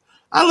bad boy.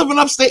 I live in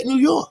upstate New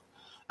York.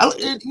 Are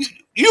you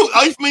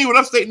familiar with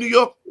upstate New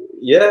York?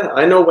 Yeah,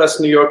 I know West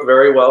New York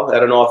very well. I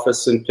had an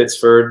office in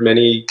Pittsford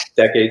many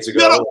decades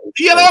ago. I was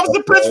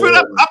in Pittsford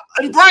up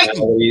in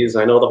Brighton.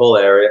 I know the whole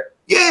area.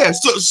 Yeah,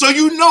 so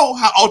you know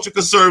how ultra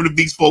conservative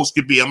these folks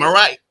could be. Am I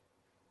right?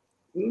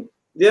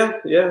 Yeah.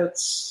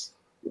 It's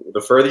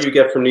the further you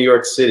get from New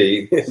York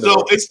City.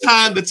 So it's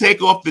time to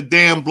take off the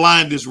damn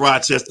blinders,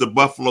 Rochester,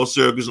 Buffalo,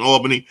 Syracuse,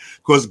 Albany,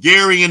 because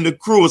Gary and the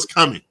crew is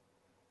coming.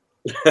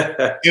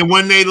 And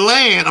when they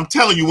land, I'm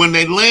telling you, when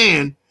they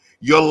land,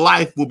 your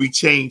life will be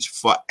changed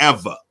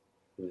forever.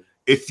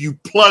 If you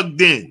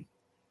plugged in,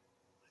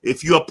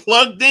 if you're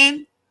plugged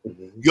in,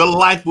 your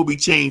life will be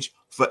changed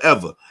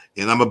forever.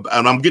 And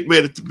I'm getting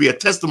ready to be a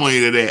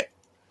testimony to that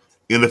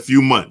in a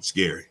few months,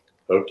 Gary.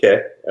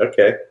 Okay.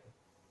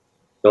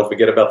 Don't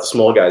forget about the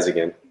small guys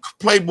again.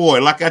 Playboy,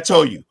 like I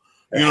told you.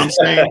 You know what I'm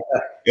saying?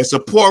 It's a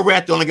poor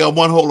rat that only got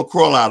one hole to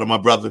crawl out of, my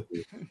brother.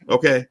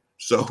 Okay?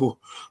 So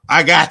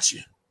I got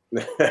you.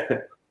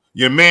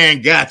 Your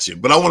man got you.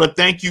 But I want to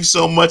thank you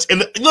so much. And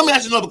let me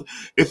ask you another.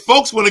 If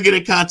folks want to get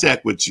in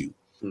contact with you,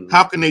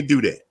 how can they do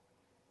that?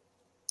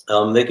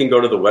 They can go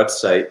to the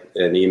website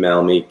and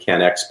email me,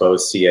 CanXpo,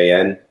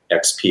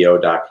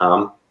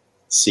 CANXPO.com.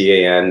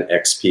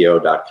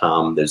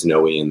 CANXPO.com. There's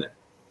no E in there.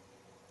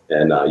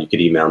 And you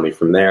could email me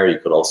from there. You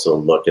could also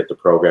look at the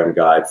program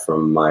guide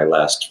from my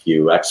last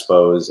few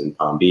expos in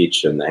Palm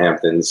Beach and the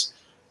Hamptons.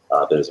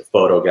 There's a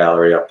photo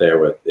gallery up there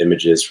with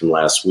images from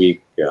last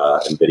week,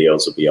 and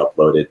videos will be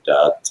uploaded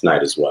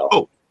tonight as well.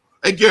 Oh,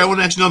 hey, Gary, I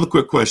want to ask you another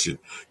quick question.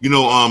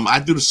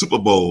 I do the Super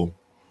Bowl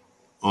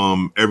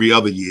every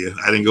other year.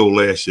 I didn't go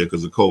last year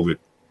because of COVID,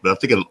 but I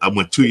think I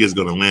went 2 years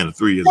ago to Atlanta,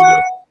 3 years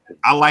ago.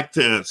 I like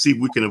to see if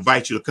we can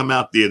invite you to come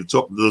out there to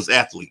talk to those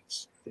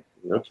athletes.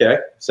 Okay,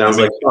 sounds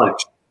like fun.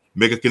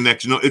 Make a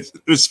connection.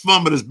 It's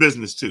fun, but it's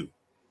business too.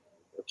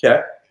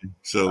 Okay,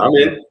 so I'm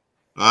in.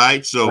 All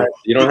right, so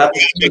you don't have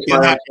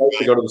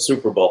to go to the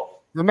Super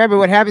Bowl. Remember,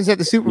 what happens at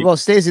the Super Bowl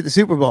stays at the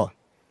Super Bowl.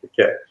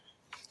 Okay.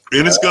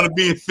 And it's going to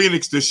be in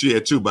Phoenix this year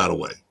too, by the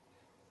way.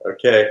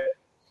 Okay.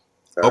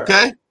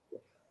 Okay.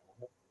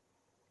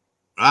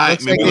 All right.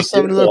 Looks like there's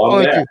something to look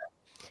forward to.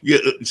 Yeah,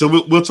 so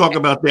we'll talk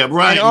about that,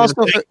 right? And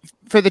also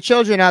for the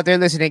children out there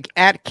listening,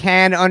 at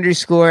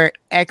 @can_XPO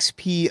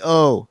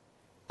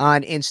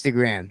on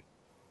Instagram.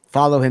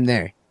 Follow him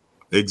there.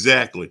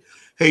 Exactly.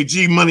 Hey,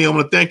 G Money, I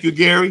want to thank you,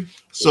 Gary,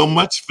 so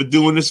much for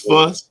doing this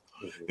for us.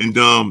 And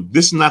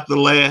this is not the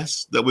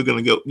last that we're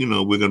gonna go.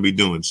 We're gonna be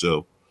doing.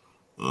 So,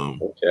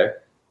 okay,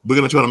 we're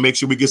gonna try to make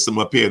sure we get some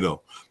up here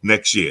though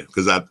next year,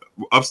 because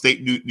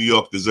upstate New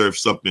York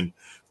deserves something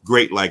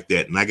great like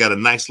that. And I got a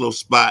nice little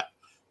spot,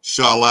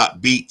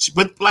 Charlotte Beach.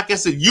 But like I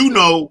said,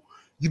 you've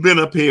been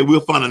up here. We'll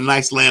find a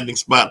nice landing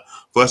spot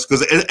for us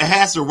because it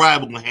has to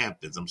rival the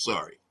Hamptons. I'm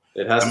sorry.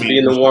 It has to be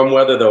in the warm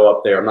weather, though,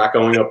 up there. I'm not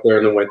going up there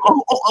in the winter.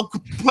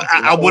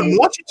 I wouldn't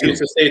want you to. I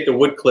used to stay at the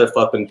Woodcliff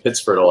up in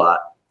Pittsford a lot.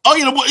 Oh,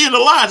 the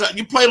lodge.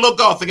 You play a little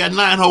golf. They got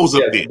 9 holes up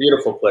there. It's a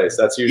beautiful place.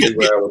 That's usually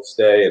where I would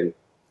stay.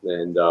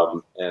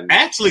 And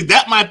actually,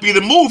 that might be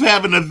the move.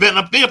 Having an event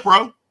up there,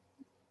 bro.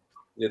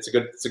 It's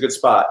a good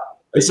spot.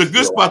 It's a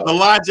good spot. The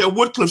lodge at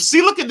Woodcliff.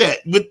 See, look at that.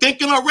 We're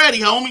thinking already,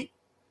 homie.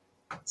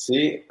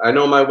 See, I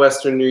know my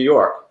Western New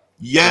York.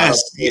 Yes,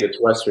 it's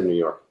Western New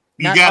York.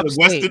 You got it,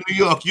 Western New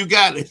York. You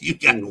got it. You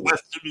got it,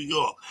 Western New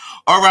York.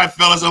 All right,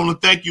 fellas, I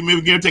want to thank you. Maybe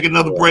we're going to take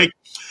another break.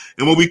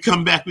 And when we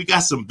come back, we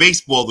got some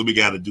baseball that we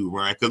got to do,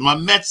 right? Because my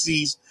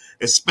Metsies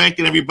is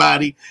spanking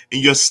everybody,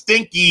 and your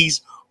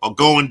Stinkies are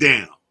going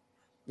down.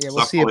 Yeah,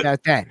 we'll see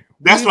about that.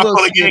 That's why I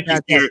call it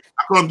Yankees here.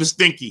 I call them the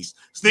Stinkies.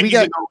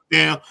 Stinkies are going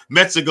down.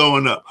 Mets are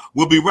going up.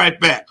 We'll be right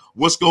back.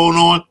 What's going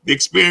on? The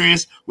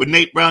Experience with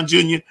Nate Brown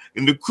Jr.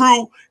 and the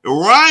crew. And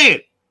Ryan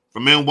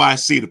from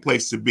NYC, the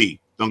place to be.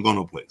 Don't go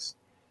no place.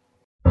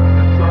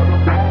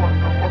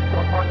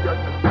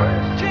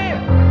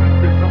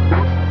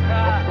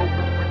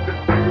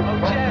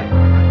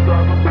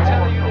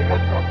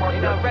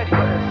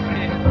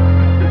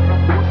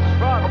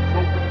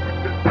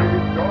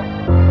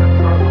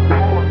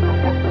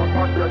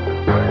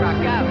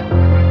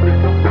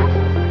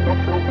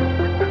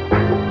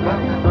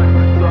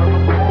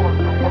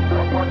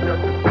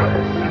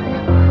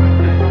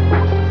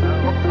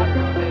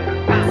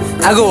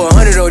 I go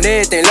 100 on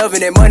everything,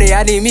 loving that money,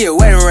 I need me a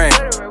wedding ring.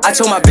 I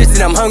told my bitch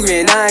that I'm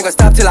hungry and I ain't gonna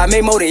stop till I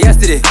make more than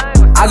yesterday.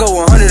 I go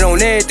 100 on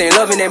everything,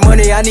 loving that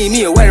money, I need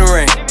me a wedding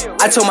ring.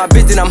 I told my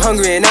bitch that I'm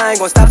hungry and I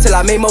ain't gonna stop till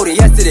I make more than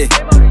yesterday.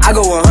 I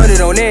go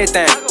 100 on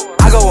everything,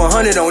 I go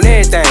 100 on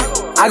everything,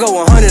 I go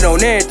 100 on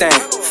everything,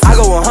 I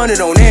go 100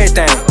 on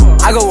everything,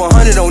 I go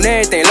 100 on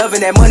everything,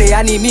 loving that money,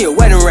 I need me a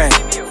wedding ring.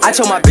 I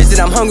told my bitch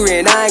that I'm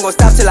hungry and I ain't gonna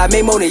stop till I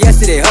make more than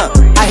yesterday,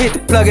 I hit the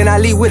plug and I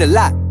leave with a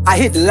lot. I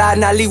hit the lot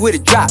and I leave with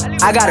a drop.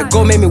 I gotta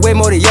go, make me way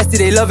more than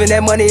yesterday. Loving that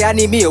money, I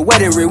need me a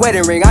wedding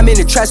ring. I'm in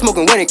the trash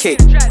smoking wedding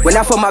cake. When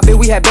I fuck my bitch,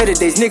 we had better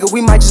days. Nigga,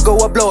 we might just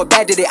go up, blow it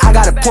back today. I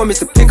got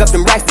appointments to pick up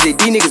them racks today.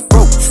 These niggas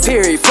broke,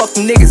 period. Fuck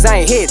them niggas,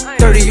 I ain't hit.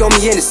 30 on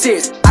me in the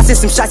series. I said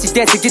some shots, she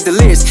dance to get the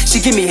lyrics.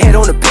 She give me head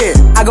on the pier.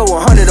 I go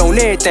 100 on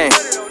everything.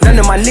 None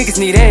of my niggas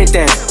need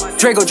anything.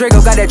 Draco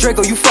got that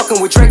Draco. You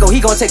fucking with Draco, he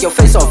gon' take your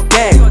face off.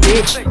 Damn,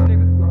 bitch.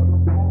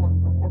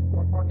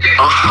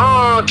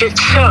 Get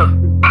shot.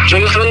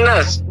 Drink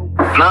finesse.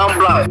 Now I'm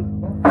blocked.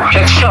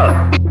 Get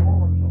shot.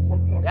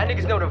 Y'all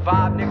niggas know the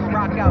vibe, nigga.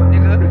 Rock out,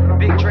 nigga.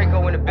 Big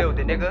Draco in the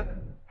building, nigga.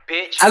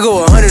 Bitch. I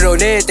go 100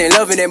 on everything,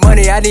 loving that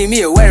money, I need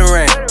me a wedding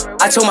ring.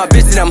 I told my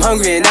bitch that I'm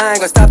hungry and I ain't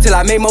gonna stop till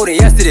I make more than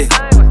yesterday.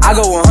 I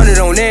go 100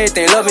 on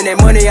everything, loving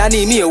that money, I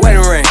need me a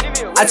wedding ring.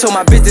 I told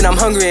my bitch that I'm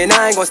hungry and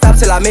I ain't gonna stop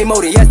till I make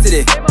more than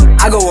yesterday.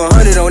 I go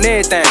 100 on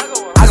everything,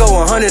 I go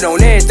 100 on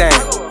everything,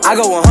 I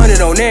go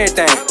 100 on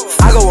everything,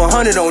 I go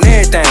 100 on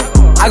everything,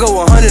 I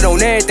go 100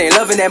 on everything,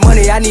 loving that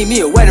money, I need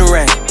me a wedding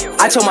ring.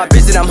 I told my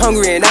bitch that I'm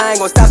hungry and I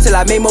ain't gonna stop till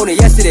I make more than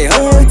yesterday,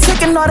 Yeah,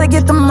 taking all to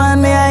get the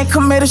money, I ain't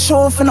come here to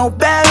show for no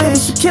bad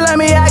bitch. She killing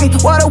me, I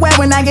get water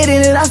wet when I get in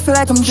it, I feel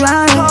like I'm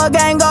drowning. Whole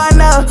gang going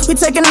up, we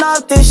taking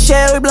off this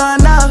shit, we blowing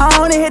up. I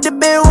only hit the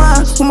big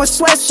one, with my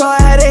sweat, so I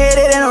had to hit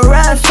it in a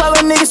run. Fuck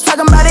with niggas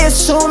talking about it,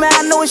 assume, man,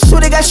 I know it's true,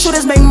 they got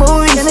shooters make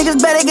movies. The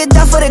niggas better get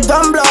done for the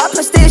gun blow, I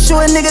press this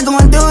shoe, a nigga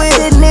gon' do it.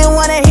 Didn't even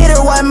wanna hit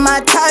her, wasn't my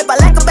type, I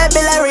like a bad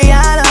bitch like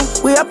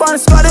Rihanna. We up on the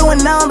squad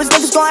doing numbers,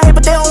 niggas gon' hate,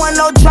 but they don't want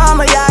no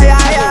drama, yeah.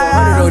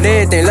 100 on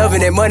everything,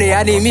 loving that money,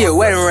 I need me a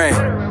wedding ring.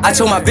 I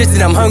told my bitch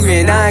that I'm hungry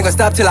and I ain't gonna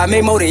stop till I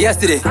make more than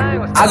yesterday.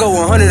 I go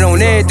 100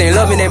 on everything,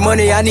 loving that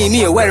money, I need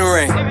me a wedding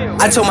ring.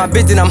 I told my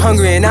bitch that I'm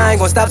hungry and I ain't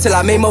gonna stop till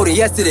I make more than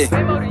yesterday.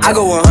 I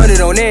go 100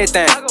 on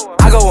everything,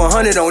 I go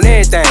 100 on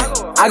everything,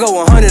 I go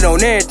 100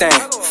 on everything,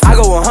 I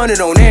go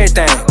 100 on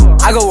everything,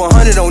 I go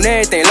 100 on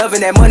everything,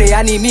 loving that money,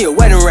 I need me a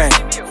wedding ring.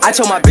 I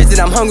told my bitch that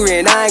I'm hungry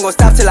and I ain't gonna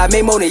stop till I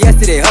make more than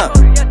yesterday,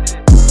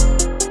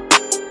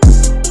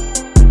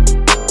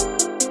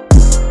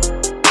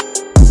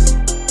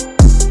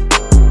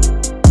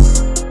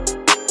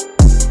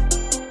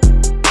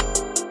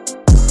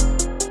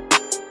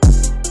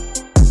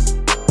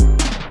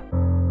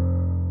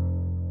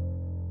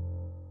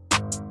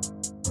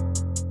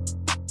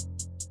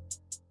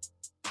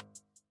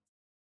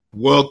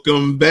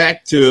 Welcome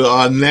back to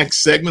our next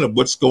segment of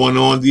What's Going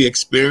On, The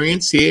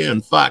Experience here on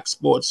Fox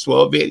Sports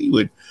 1280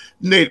 with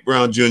Nate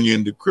Brown Jr.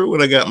 and the crew.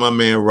 And I got my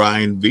man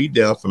Ryan V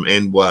down from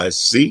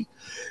NYC.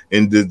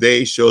 And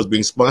today's show is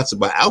being sponsored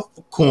by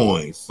Alpha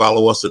Coin.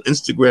 Follow us on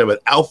Instagram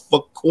at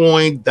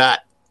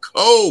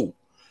alphacoin.co.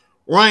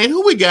 Ryan,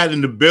 who we got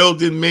in the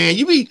building, man?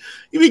 You be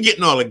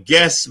getting all the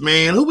guests,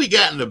 man. Who we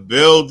got in the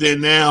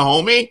building now,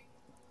 homie?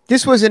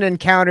 This was an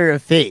encounter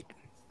of fate.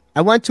 I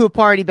went to a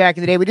party back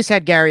in the day. We just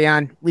had Gary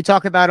on. We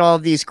talk about all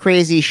of these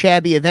crazy,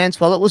 shabby events.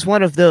 Well, it was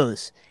one of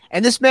those.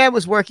 And this man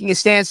was working a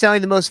stand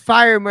selling the most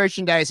fire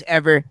merchandise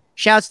ever.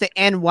 Shouts to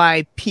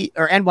NYP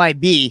or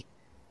NYB.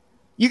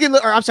 You can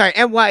look, or I'm sorry,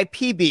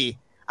 NYPB.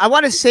 I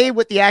want to say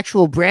what the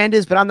actual brand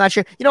is, but I'm not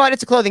sure. You know what?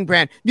 It's a clothing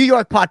brand. New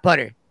York pot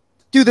butter.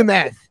 Do the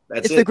math.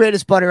 It's the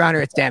greatest butter on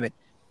earth, damn it.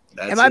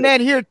 And my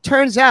man here,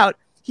 turns out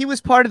he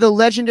was part of the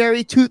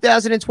legendary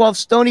 2012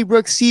 Stony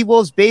Brook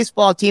Seawolves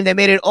baseball team that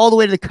made it all the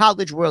way to the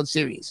College World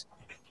Series.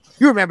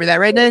 You remember that,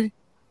 right, Ned?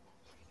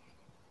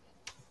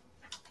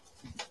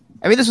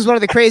 I mean, this was one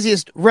of the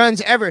craziest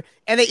runs ever.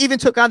 And they even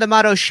took on the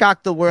motto,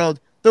 "Shock the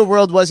world." The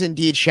world was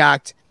indeed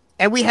shocked.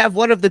 And we have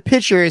one of the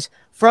pitchers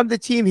from the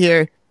team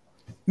here.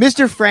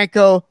 Mr.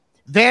 Franco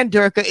Van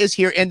Durka is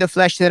here in the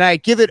flesh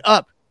tonight. Give it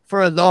up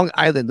for a Long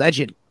Island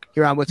legend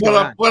here on What's Going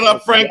On. What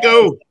up,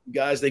 Franco?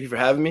 Guys, thank you for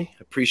having me.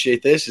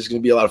 Appreciate this. It's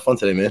going to be a lot of fun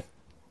today, man.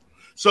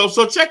 So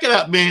check it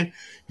out, man.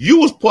 You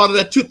was part of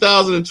that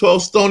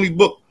 2012 Stony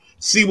Brook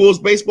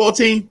Seawolves baseball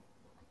team?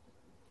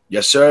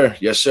 Yes, sir.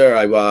 Yes, sir.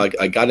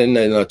 I got in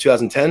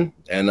 2010,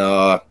 and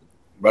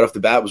right off the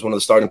bat was one of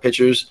the starting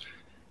pitchers.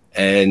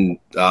 And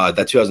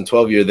that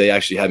 2012 year, they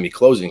actually had me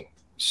closing.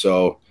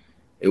 So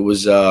it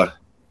was a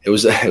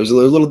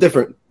little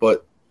different,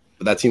 but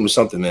that team was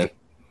something, man.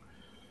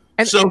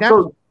 And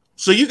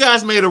so you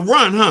guys made a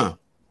run, huh?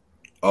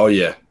 Oh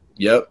yeah,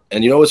 yep.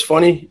 And you know what's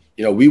funny?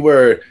 You know, I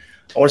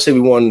want to say we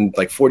won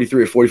like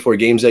 43 or 44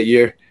 games that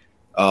year.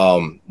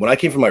 When I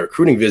came for my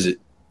recruiting visit,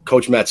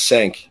 Coach Matt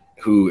Sank,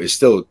 who is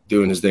still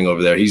doing his thing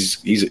over there,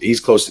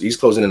 he's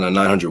closing in on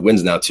 900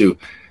 wins now too.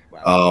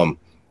 Wow.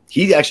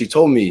 He actually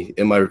told me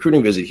in my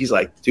recruiting visit, he's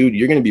like, dude,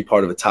 you're going to be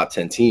part of a top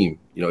 10 team,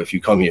 you know, if you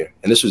come here.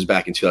 And this was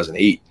back in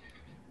 2008.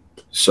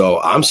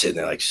 So I'm sitting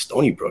there like,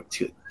 Stony Brook,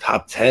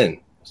 top 10.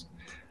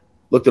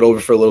 Looked it over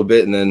for a little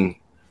bit, and then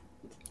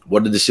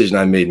what a decision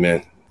I made,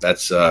 man.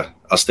 That's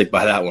I'll stick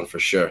by that one for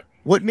sure.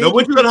 What made you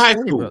go to high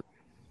school?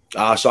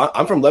 So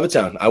I'm from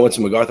Levittown. I went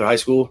to MacArthur High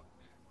School,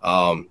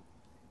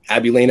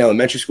 Abbey Lane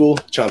Elementary School.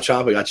 Chomp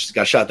chomp. I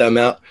got shot them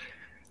out.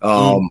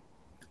 But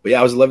yeah,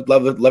 I was a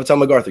Levittown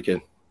MacArthur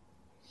kid.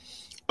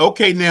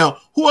 Okay, now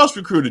who else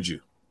recruited you?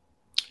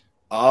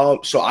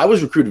 So I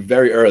was recruited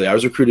very early. I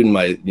was recruited in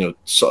my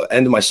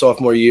end of my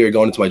sophomore year,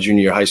 going into my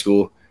junior year of high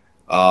school.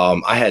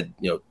 I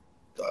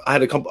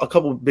had a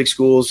couple big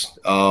schools.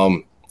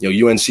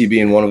 UNC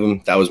being one of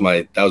them. That was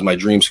my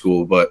dream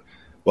school. But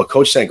what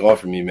Coach Sank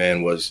offered me,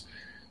 man, was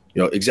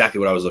exactly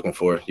what I was looking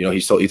for.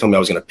 He told me I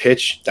was going to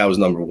pitch. That was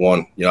number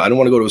one. I didn't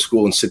want to go to a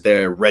school and sit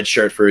there red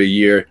shirt for a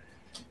year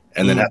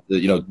and then have to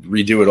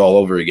redo it all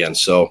over again.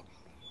 So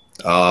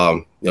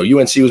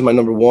UNC was my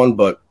number one,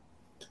 but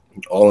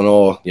all in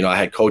all, I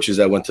had coaches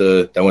that went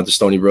to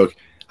Stony Brook.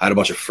 I had a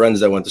bunch of friends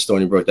that went to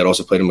Stony Brook that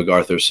also played in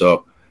MacArthur.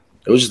 So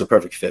it was just a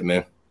perfect fit,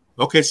 man.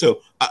 Okay,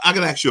 so I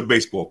gotta ask you a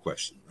baseball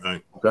question,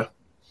 right? Okay.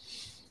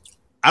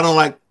 I don't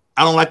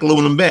like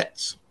aluminum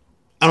bats.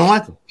 I don't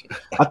like them.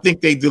 I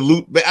think they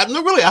dilute.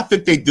 I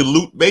think they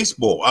dilute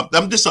baseball.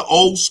 I'm just an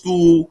old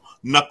school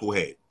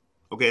knucklehead.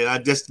 Okay,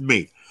 that's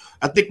me.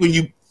 I think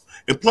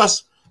and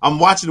plus I'm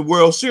watching the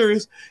World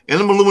Series and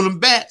them aluminum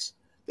bats.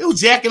 They were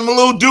jacking them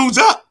little dudes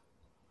up.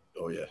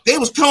 Oh yeah. They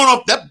was coming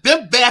off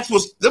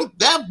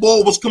that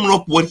ball was coming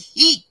off with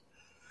heat.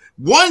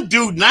 One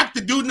dude knocked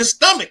the dude in the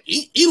stomach.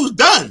 He was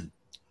done.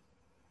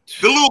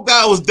 The little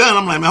guy was done.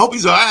 I'm like, man, I hope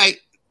he's all right.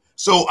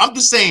 So I'm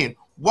just saying,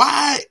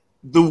 why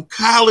do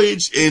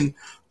college and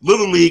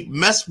Little League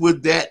mess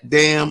with that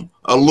damn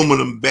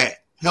aluminum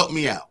bat? Help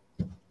me out.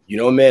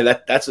 Man,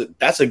 that's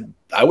a.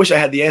 I wish I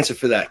had the answer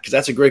for that, because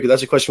that's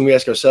a question we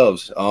ask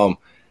ourselves.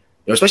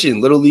 Especially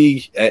in Little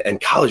League and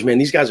college, man,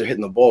 these guys are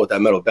hitting the ball with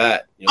that metal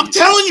bat. I'm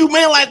telling you,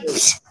 man, like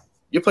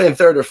you're playing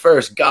third or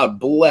first. God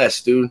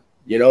bless, dude.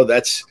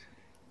 It's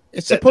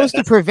supposed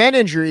to prevent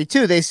injury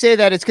too. They say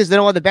that it's because they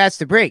don't want the bats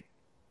to break.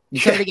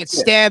 Somebody gets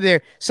stabbed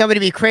there. Somebody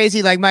be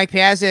crazy like Mike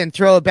Piazza and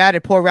throw a bat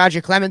at poor Roger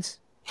Clemens.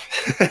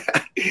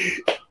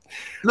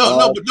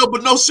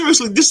 No,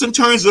 seriously, just in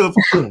terms of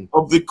the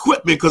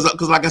equipment, because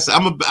like I said,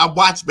 I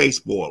watch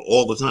baseball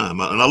all the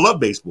time, and I love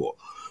baseball.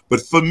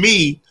 But for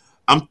me,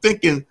 I'm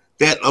thinking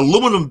that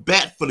aluminum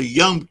bat for the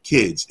young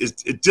kids,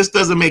 it just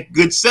doesn't make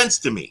good sense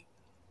to me.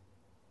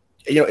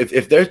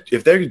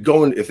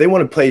 If they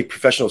want to play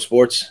professional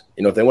sports,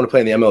 if they want to play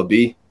in the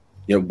MLB,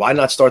 why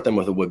not start them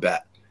with a wood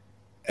bat?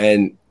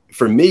 And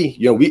for me,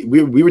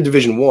 we were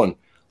Division I,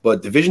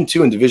 but Division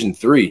II and Division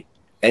III,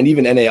 and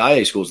even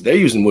NAIA schools, they're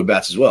using wood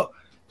bats as well.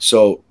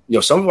 So,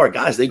 some of our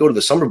guys, they go to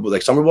the summer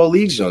ball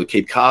leagues, the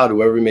Cape Cod,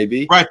 whoever it may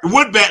be. Right, the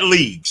wood bat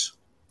leagues.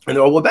 And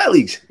they're all wood bat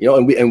leagues,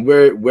 and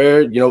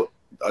we're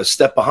a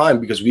step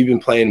behind, because we've been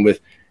playing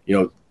with,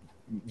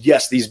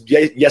 yes,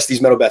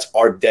 these metal bats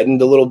are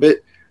deadened a little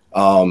bit.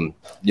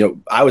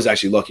 I was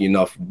actually lucky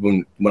enough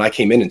when I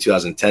came in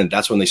 2010,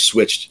 that's when they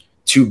switched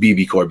to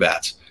BB core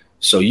bats.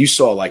 So you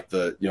saw I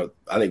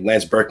think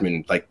Lance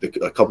Berkman, a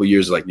couple of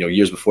years,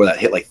 years before that,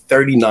 hit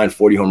 39,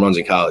 40 home runs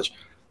in college.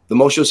 The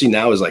most you'll see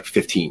now is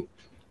 15.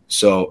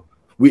 So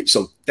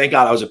thank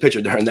God I was a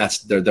pitcher during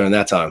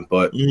that time.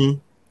 But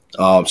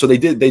so they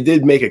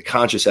did make a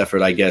conscious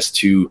effort, I guess,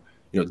 to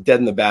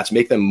deaden the bats,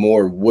 make them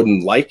more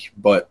wooden like.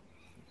 But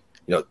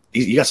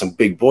you got some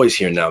big boys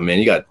here now, man.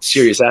 You got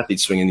serious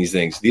athletes swinging these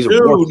things. These are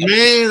dude,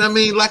 man. I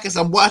mean, like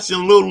I'm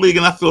watching Little League,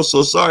 and I feel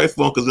so sorry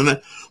for them because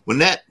when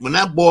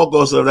that ball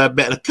goes over that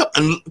bat, a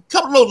couple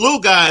of those little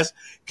guys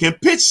can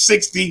pitch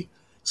 60,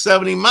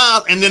 70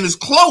 miles, and then it's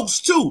close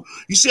too.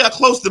 You see how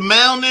close the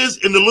mound is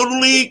in the Little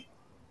League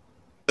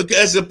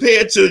as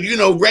compared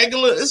to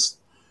regulars.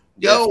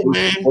 Yo,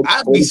 man,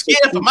 I'd be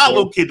scared for my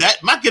little kid.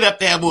 My kid have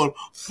to have on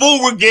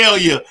full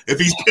regalia if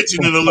he's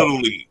pitching in the Little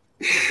League.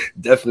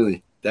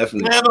 Definitely. Have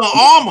an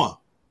armor.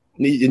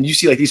 And you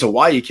see like these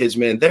Hawaii kids,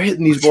 man, they're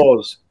hitting these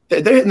balls.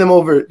 They're hitting them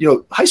over,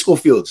 high school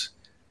fields.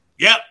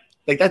 Yep.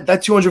 Like that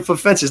 200-foot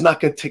fence is not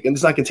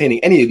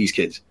containing any of these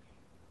kids.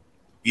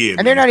 Yeah.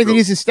 And they're not even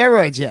using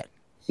steroids yet.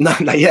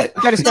 Not yet.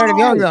 You got to start them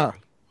young though.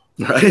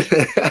 Right?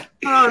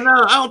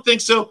 No, I don't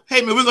think so.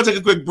 Hey, man, we're going to take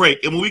a quick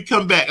break. And when we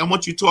come back, I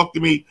want you to talk to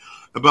me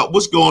about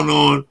what's going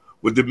on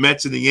with the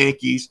Mets and the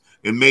Yankees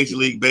in Major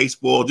League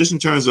Baseball, just in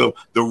terms of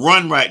the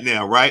run right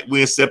now, right?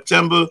 We're in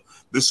September.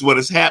 This is what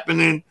is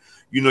happening.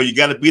 You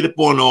got to beat up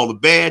on all the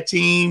bad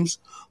teams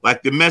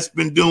like the Mets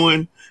been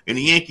doing and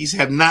the Yankees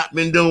have not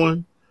been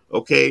doing,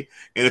 okay?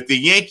 And if the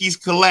Yankees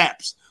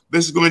collapse,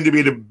 this is going to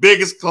be the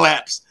biggest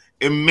collapse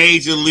in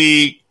Major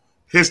League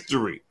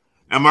history.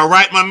 Am I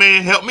right, my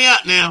man? Help me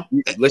out now.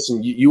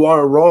 Listen, you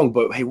aren't wrong,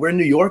 but hey, we're in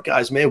New York,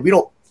 guys, man. We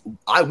don't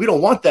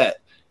want that.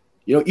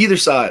 Either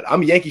side.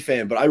 I'm a Yankee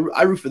fan, but I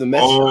root for the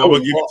Mets. I'm gonna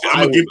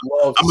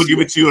give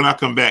it to you, and I'll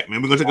come back,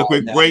 man. We're gonna take a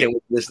quick break.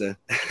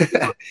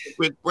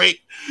 Quick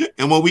break,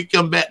 and when we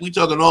come back, we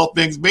talking all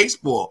things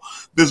baseball.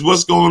 This is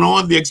what's going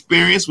on, the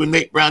experience with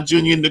Nate Brown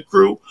Jr. and the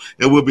crew,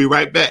 and we'll be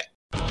right back.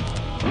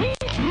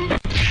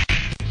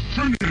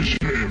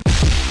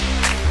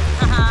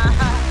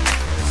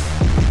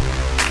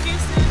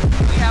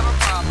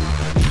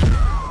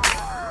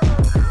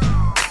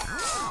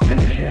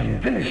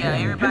 Yeah,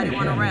 everybody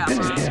want to rap, huh?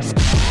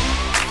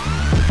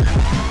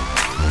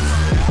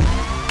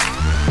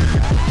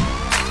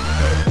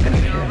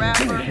 You're a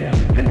rapper?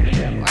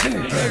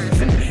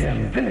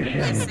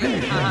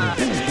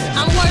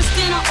 I'm worse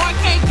than an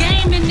arcade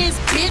game in this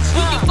bitch.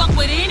 You can fuck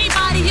with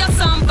anybody or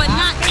something, but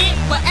not it.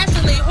 But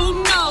actually,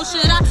 who knows?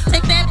 Should I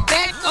take that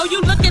back? Oh,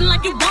 you looking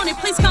like you want it?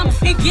 Please come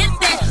and get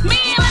that.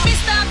 Man, let me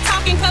stop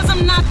talking, cause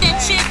I'm not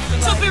that chick.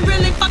 To be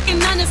really fucking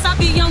honest, I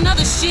be on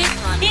other shit.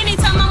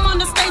 Anytime I'm on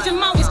the stage,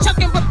 I'm always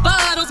chucking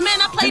rebuttals.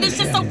 Man, I play this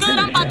shit so good,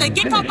 I'm about to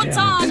get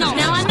Capitano.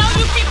 Now I know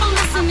you people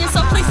listening,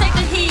 so please take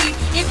the heed.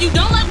 If you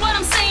don't like what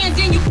I'm saying,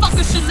 then you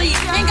fuckers should leave.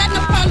 Ain't got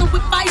no problem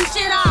with fighting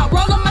shit, I'll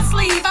roll on my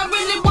sleeve. I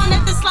really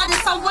wanted this slide,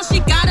 so what,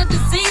 she got a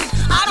disease?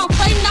 I don't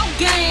play no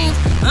games,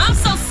 I'm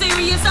so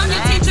serious. I'm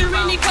your teacher,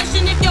 any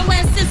question if your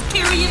ass is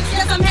curious.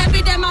 Yes, I'm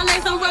happy that my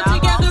legs don't rub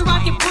together,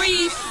 I can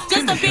breathe.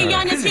 Just to be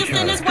honest,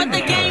 Houston is what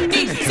the game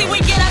needs. See, we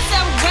get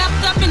ourselves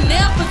wrapped up in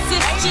their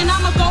position.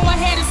 I'ma go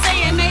ahead and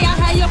say it, may I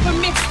have your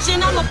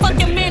permission? I'm a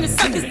fucking man and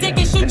suck his dick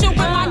and shoot you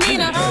with my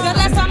Nina. The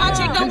last time I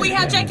checked on, we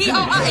had Jackie,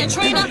 and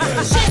Trina.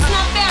 Shit's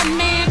not fair,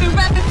 man, been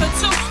rapping for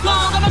too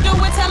long. I'ma do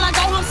it till I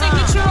go home,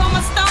 signature on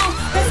my stone.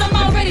 Cause I'm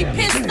already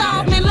pissed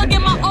off, man, look at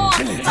my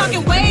arm.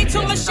 Talking way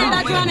too much shit,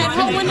 I drown that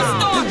hoe in the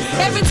storm.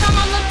 Every time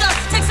I look up,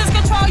 Texas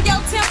control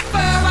your temper.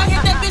 I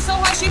hit that bitch so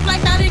hard, she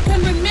blacked out, it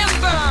couldn't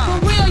remember.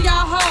 For real,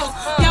 y'all hoes,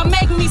 y'all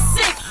make me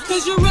sick.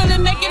 Cause you really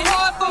make it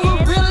hard for a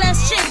real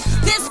ass chick.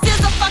 This is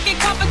a fucking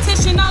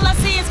competition, all I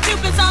see is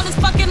Cupid's. All this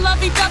fucking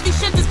lovey-dovey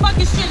shit, this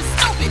fucking shit is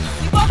stupid.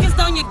 Focused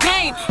on your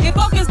game, and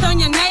focused on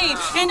your name.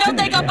 And don't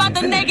think about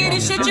the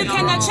negative shit you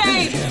cannot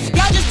change.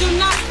 Y'all just do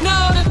not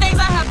know the things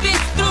I have been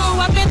through.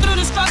 I've been through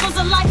the struggles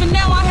of life, and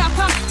now I have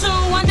come to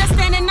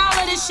understanding all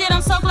of this shit.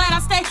 I'm so glad I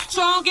stay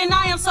strong, and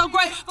I am so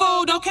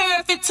grateful. Don't care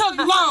if it took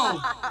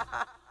long.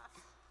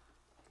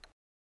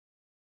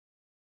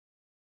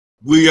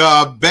 We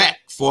are back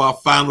for our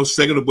final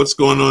segment of what's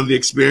going on in the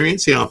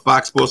experience here on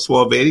Fox Sports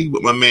 1280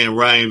 with my man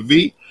Ryan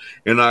V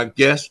and our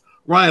guest.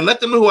 Ryan, let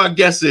them know who our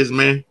guest is,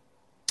 man.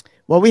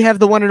 Well, we have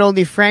the one and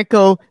only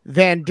Franco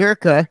Van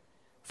Durka,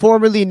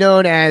 formerly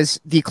known as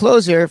the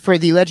closer for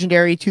the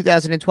legendary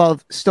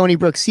 2012 Stony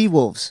Brook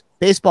Seawolves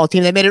baseball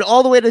team that made it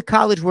all the way to the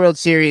College World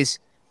Series.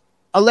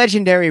 A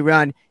legendary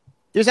run.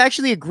 There's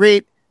actually a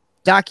great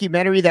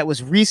documentary that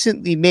was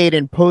recently made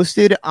and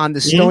posted on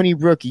the Stony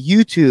Brook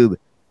YouTube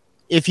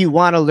if you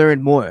want to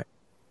learn more.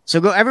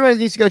 So everyone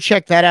needs to go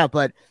check that out.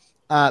 But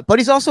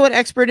he's also an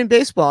expert in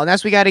baseball, and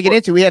that's what we got to get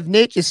into. We have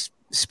Nate just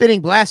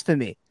spitting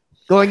blasphemy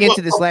going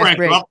into this last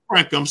break.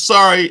 Frank, I'm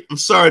sorry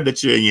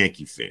that you're a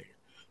Yankee fan.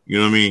 You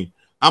know what I mean?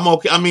 I'm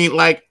okay. I mean,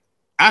 like,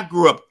 I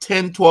grew up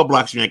 10, 12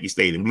 blocks from Yankee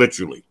Stadium,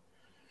 literally.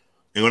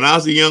 And when I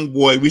was a young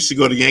boy, we used to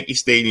go to Yankee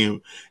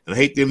Stadium, and I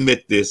hate to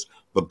admit this,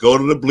 but go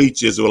to the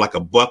bleachers or like a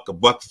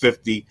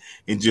 $1.50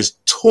 and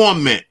just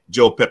torment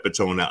Joe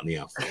Pepitone out in the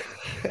outfield.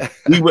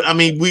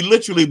 We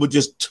literally would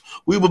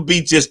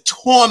be just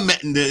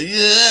tormenting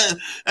hey,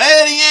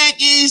 the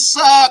Yankees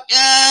suck.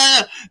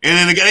 And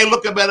then they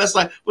look up at us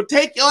like, well,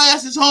 take your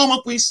asses home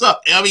if we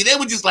suck. I mean, they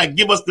would just like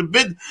give us the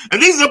bid.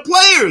 And these are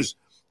players.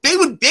 They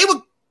would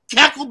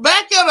cackle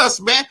back at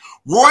us, man.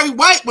 Roy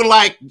White would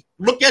like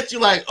look at you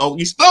like, oh,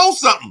 you stole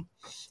something.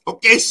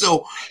 Okay,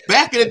 so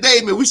back in the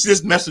day, man, we should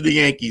just mess with the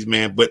Yankees,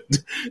 man. But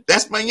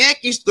that's my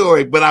Yankee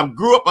story. But I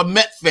grew up a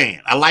Met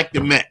fan. I like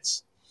the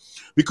Mets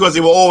because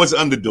they were always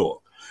underdog.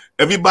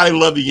 Everybody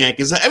loved the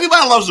Yankees.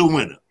 Everybody loves a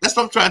winner. That's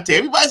what I'm trying to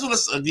tell you.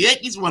 The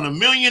Yankees won 1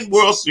 million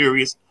World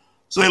Series,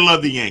 so they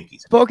love the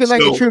Yankees. Spoken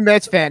like a true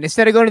Mets fan.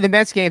 Instead of going to the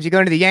Mets games, you're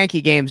going to the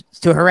Yankee games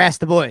to harass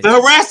the boys. To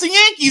harass the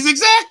Yankees,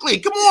 exactly.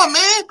 Come on,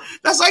 man.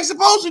 That's how you're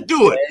supposed to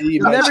do it.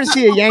 You'll never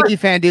see a Yankee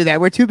fan do that.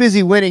 We're too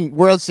busy winning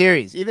World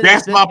Series. Even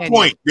that's my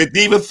point. They didn't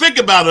even think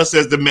about us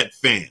as the Met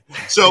fan.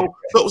 So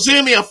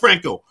hear me out,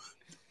 Franco.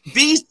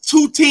 These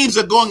two teams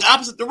are going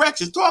opposite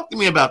directions. Talk to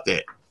me about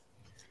that.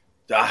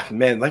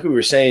 Man, like we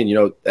were saying, you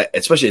know,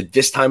 especially at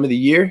this time of the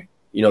year,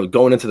 you know,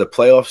 going into the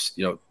playoffs,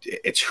 you know,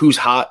 it's who's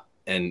hot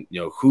and, you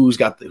know, who's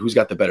got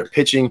the better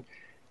pitching.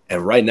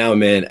 And right now,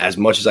 man, as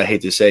much as I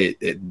hate to say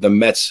it, the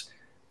Mets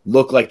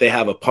look like they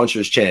have a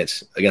puncher's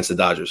chance against the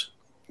Dodgers.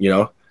 You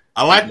know,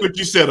 I like what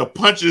you said, a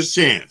puncher's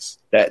chance.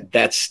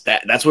 That's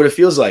what it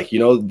feels like. You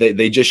know,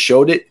 they just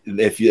showed it.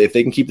 If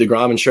they can keep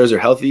DeGrom and Scherzer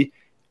healthy,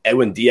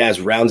 Edwin Diaz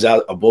rounds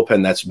out a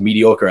bullpen that's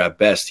mediocre at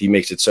best. He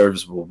makes it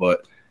serviceable,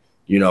 but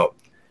you know,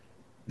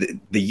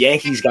 the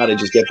Yankees got to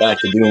just get back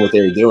to doing what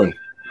they were doing.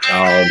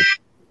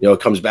 You know, it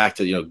comes back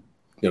to you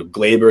know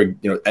Gleyber.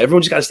 You know,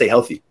 everyone just got to stay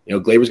healthy. You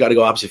know, Gleyber's got to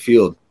go opposite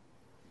field.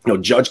 You know,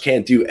 Judge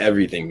can't do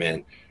everything,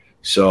 man.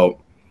 So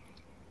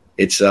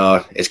it's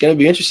going to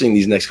be interesting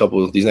these next couple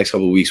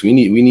weeks. We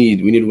need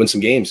to win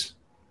some games.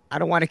 I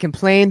don't want to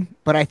complain,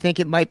 but I think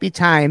it might be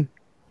time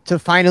to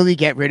finally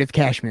get rid of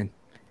Cashman.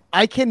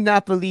 I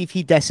cannot believe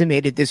he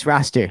decimated this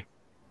roster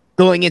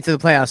going into the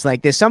playoffs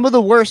like this. Some of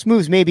the worst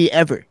moves maybe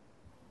ever.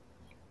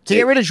 To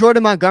get rid of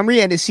Jordan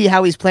Montgomery and to see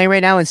how he's playing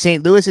right now in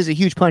St. Louis is a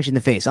huge punch in the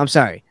face. I'm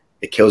sorry.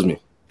 It kills me.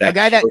 A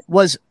guy that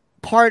was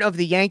part of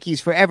the Yankees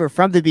forever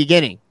from the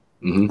beginning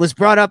was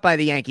brought up by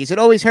the Yankees. It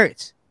always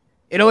hurts.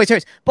 It always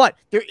hurts. But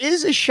there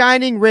is a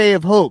shining ray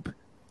of hope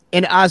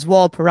in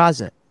Oswald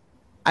Peraza.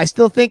 I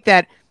still think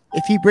that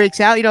if he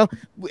breaks out, you know,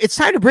 it's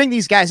time to bring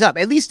these guys up.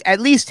 At least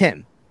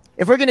him.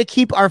 If we're going to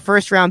keep our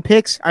first round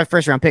picks,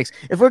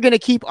 if we're going to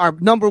keep our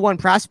number one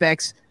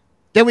prospects,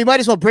 then we might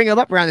as well bring them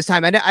up around this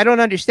time. I don't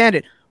understand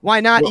it. Why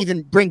not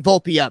even bring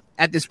Volpe up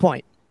at this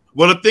point?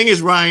 Well, the thing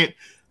is, Ryan,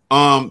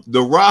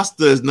 the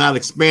roster is not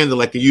expanded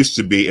like it used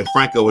to be. And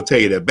Franco will tell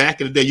you that back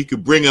in the day, you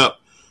could bring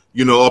up,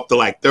 you know, up to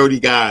like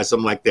 30 guys,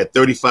 something like that,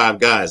 35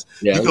 guys.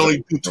 Yeah, you can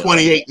only do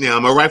 28 now.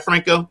 Am I right,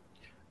 Franco?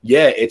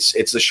 Yeah, it's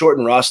the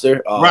shortened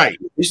roster. Right.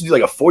 You used to do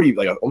like a 40,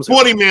 like almost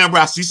 40-man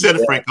roster. You said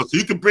it, Franco. So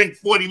you can bring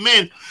 40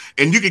 men,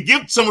 and you could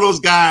give some of those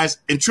guys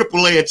in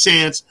AAA a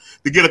chance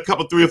to get a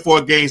couple, 3 or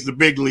 4 games in the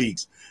big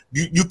leagues.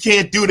 You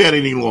can't do that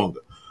any longer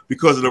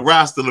because of the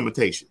roster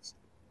limitations.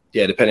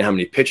 Yeah, depending on how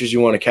many pitchers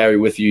you want to carry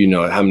with you, you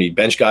know, how many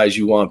bench guys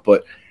you want.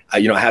 But,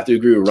 you know, I have to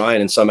agree with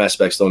Ryan in some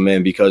aspects, though,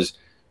 man, because,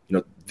 you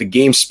know, the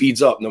game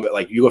speeds up. No matter,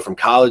 like, you go from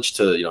college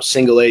to, you know,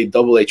 single A,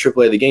 double A,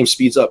 triple A, the game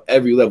speeds up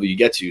every level you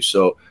get to.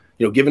 So,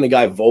 you know, giving a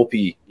guy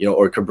Volpe, you know,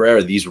 or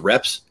Cabrera these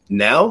reps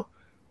now,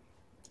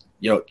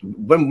 you know,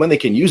 when they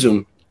can use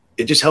them,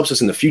 it just helps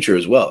us in the future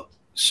as well.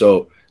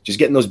 So just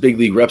getting those big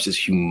league reps is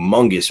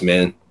humongous,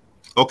 man.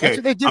 Okay,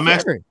 I'm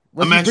asking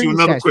you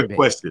another quick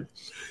question.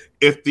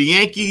 If the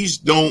Yankees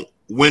don't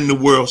win the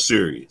World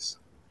Series,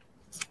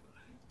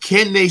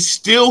 can they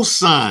still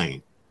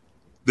sign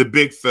the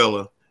big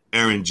fella,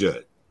 Aaron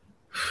Judge?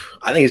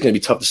 I think it's going to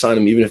be tough to sign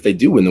him even if they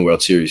do win the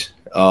World Series.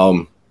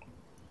 You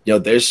know,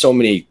 there's so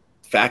many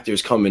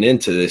factors coming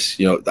into this.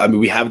 You know, I mean,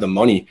 we have the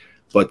money,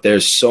 but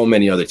there's so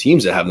many other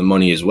teams that have the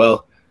money as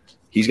well.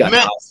 He's got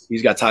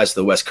ties to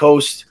the West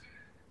Coast.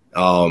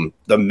 The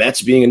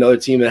Mets being another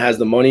team that has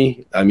the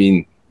money. I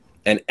mean,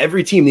 and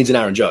every team needs an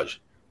Aaron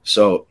Judge.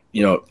 So,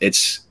 you know,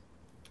 it's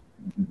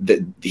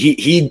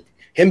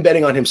him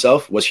betting on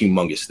himself was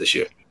humongous this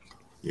year.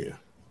 Yeah.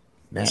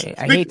 Man,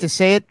 I hate to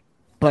say it,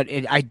 but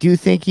I do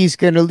think he's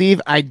going to leave.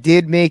 I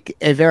did make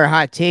a very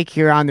hot take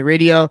here on the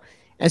radio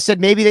and said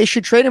maybe they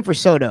should trade him for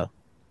Soto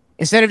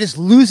instead of just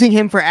losing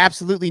him for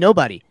absolutely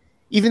nobody,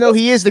 even though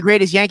he is the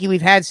greatest Yankee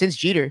we've had since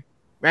Jeter.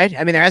 Right?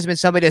 I mean, there hasn't been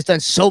somebody that's done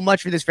so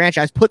much for this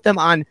franchise, put them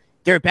on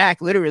their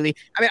back, literally.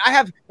 I mean, I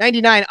have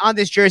 99 on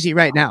this jersey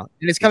right now,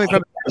 and it's coming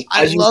from –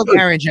 I love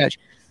Aaron Judge.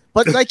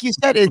 But like you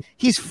said,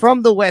 he's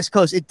from the West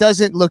Coast. It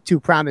doesn't look too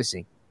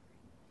promising.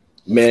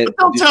 Man, but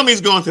don't tell me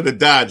he's going to the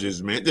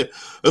Dodgers, man.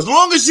 As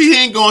long as he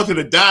ain't going to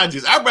the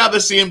Dodgers, I'd rather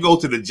see him go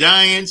to the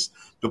Giants,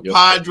 the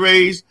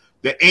Padres,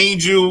 the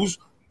Angels,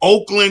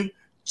 Oakland.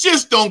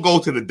 Just don't go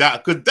to the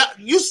Dodgers. Because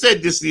you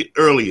said this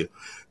earlier.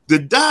 The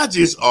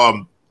Dodgers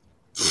are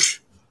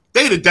 –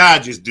 they the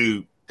Dodgers,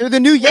 dude. They're the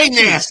new They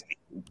Yankees. nasty.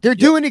 They're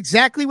doing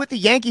exactly what the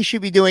Yankees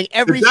should be doing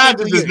every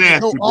single year. They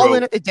go all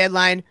in at the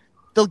deadline.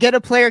 They'll get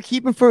a player,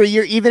 keep him for a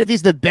year, even if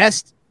he's the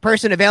best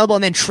person available,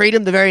 and then trade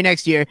him the very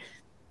next year.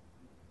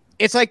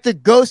 It's like the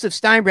ghost of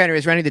Steinbrenner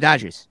is running the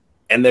Dodgers.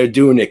 And they're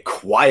doing it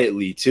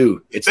quietly,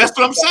 too. That's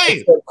what I'm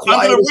saying.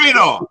 Under the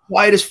radar.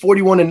 Quietest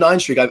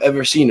 41-9 streak I've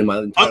ever seen in my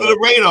entire life. Under the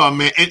radar,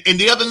 man. And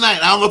the other night,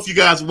 I don't know if you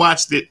guys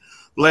watched it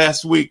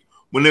last week,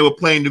 when they were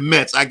playing the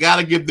Mets. I got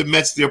to give the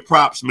Mets their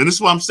props, man. This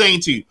is what I'm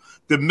saying to you.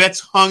 The Mets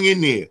hung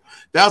in there.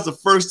 That was the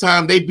first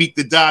time they beat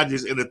the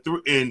Dodgers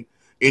in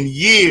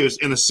years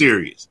in a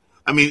series.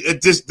 I mean,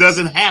 it just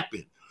doesn't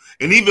happen.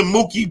 And even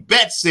Mookie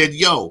Betts said,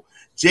 yo,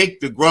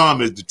 Jake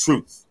DeGrom is the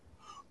truth.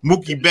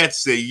 Mookie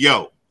Betts said,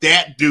 yo,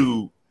 that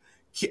dude,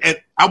 and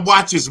I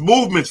watch his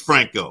movements,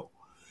 Franco.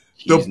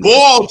 The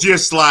ball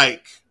just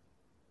like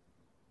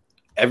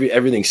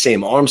everything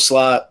same arm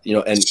slot, you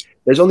know, and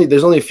there's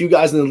only a few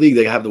guys in the league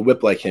that have the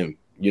whip like him,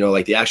 you know,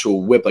 like the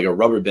actual whip, like a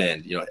rubber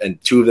band, you know,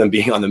 and two of them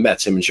being on the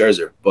Mets, him and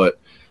Scherzer. But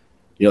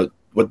you know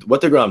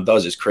what DeGrom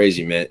does is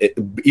crazy, man.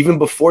 Even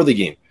before the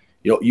game,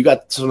 you know, you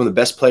got some of the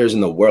best players in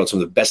the world, some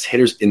of the best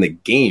hitters in the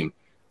game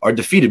are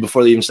defeated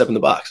before they even step in the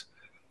box.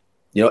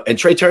 You know, and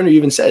Trey Turner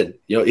even said,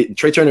 you know,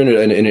 Trey Turner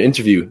in an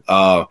interview,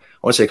 I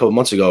want to say a couple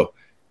months ago,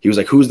 he was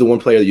like, "Who's the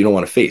one player that you don't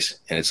want to face?"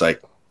 And it's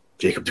like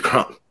Jacob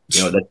DeGrom.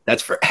 You know,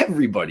 that's for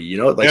everybody. You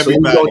know, like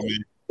everybody, so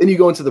then you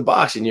go into the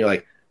box and you're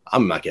like,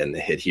 "I'm not getting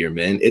the hit here,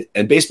 man."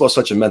 And baseball is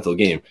such a mental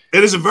game.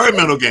 It is a very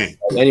mental game.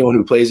 Anyone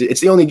who plays it,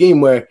 it's the only game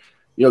where,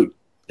 you know,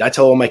 I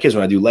tell all my kids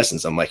when I do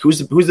lessons, I'm like, "Who's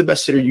the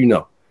best hitter you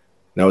know?"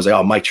 And I was like,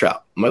 "Oh, Mike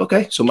Trout." I'm like,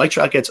 "Okay, so Mike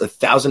Trout gets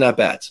 1,000 at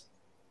bats.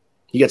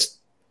 He gets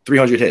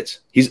 300 hits.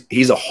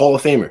 He's a Hall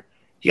of Famer.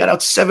 He got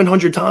out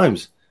 700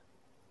 times."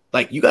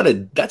 Like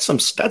that's some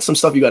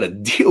stuff you gotta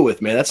deal with,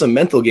 man. That's a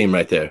mental game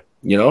right there,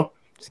 you know?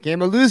 It's a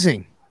game of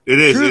losing. It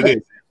is.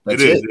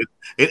 It is.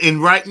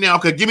 And right now,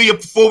 give me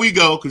before we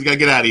go, because we gotta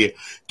get out of here.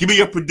 Give me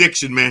your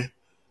prediction, man.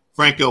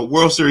 Franco,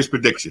 World Series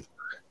prediction.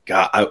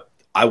 God,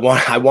 I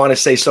want to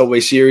say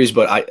Subway Series,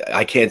 but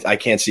I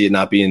can't see it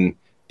not being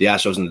the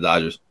Astros and the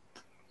Dodgers.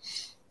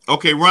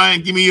 Okay,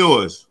 Ryan, give me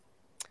yours.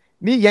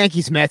 Me,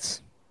 Yankees,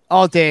 Mets,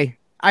 all day.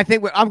 I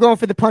think I'm going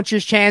for the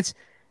puncher's chance.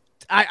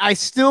 I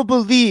still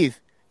believe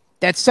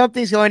that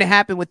something's going to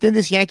happen within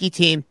this Yankee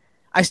team.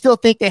 I still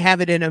think they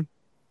have it in them.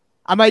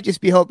 I might just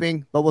be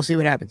hoping, but we'll see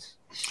what happens.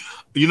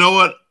 You know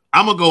what?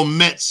 I'm gonna go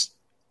Mets,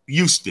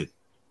 Houston.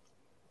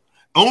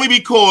 Only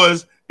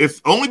because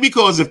if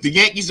the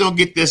Yankees don't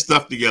get their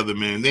stuff together,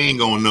 man, they ain't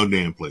going no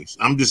damn place.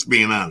 I'm just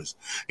being honest,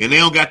 and they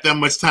don't got that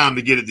much time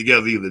to get it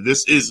together either.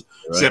 This is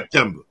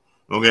September,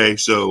 okay?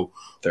 So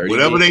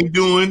whatever they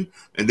doing,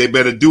 and they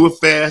better do it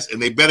fast,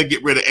 and they better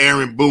get rid of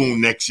Aaron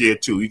Boone next year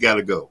too. He got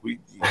to go.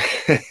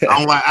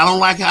 I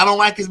don't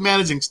like his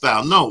managing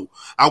style. No,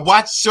 I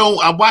watch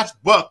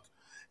Buck,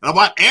 and I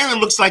watch Aaron.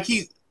 Looks like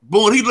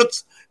Boone. He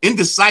looks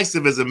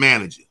indecisive as a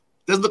manager.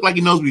 Doesn't look like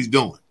he knows what he's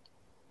doing.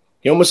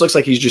 He almost looks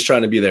like he's just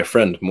trying to be their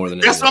friend more than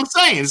that's anything. What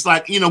I'm saying. It's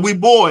like, you know, we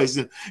boys,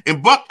 and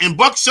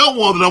Buck so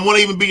one that I want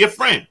to even be your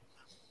friend.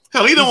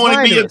 Hell, he don't want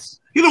to be.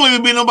 He don't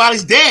even be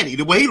nobody's daddy.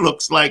 The way he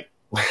looks like.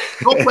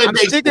 Go play I'm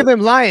sick of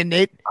him lying,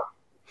 Nate.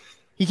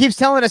 He keeps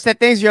telling us that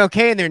things are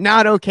okay and they're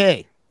not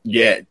okay.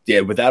 Yeah,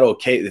 with that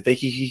okay,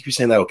 he keeps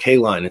saying that okay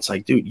line. It's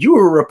like, dude, you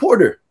were a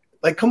reporter.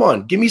 Like, come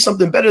on, give me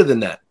something better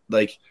than that.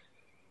 Like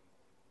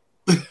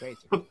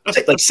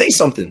say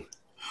something.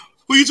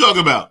 Who you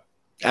talking about?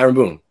 Aaron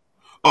Boone.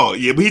 Oh,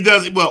 yeah, but he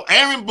does it. Well,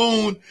 Aaron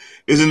Boone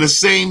is in the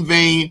same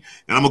vein,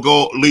 and I'm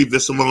going to leave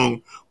this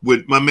alone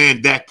with my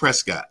man Dak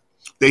Prescott.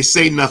 They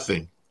say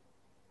nothing.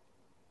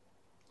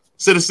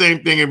 Say the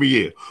same thing every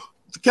year.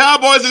 The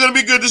Cowboys are going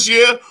to be good this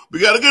year. We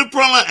got a good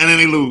front line, and then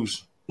they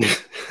lose.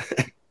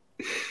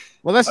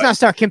 Well, let's not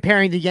start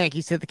comparing the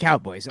Yankees to the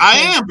Cowboys. Okay? I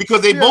am,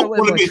 because they both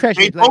want to be.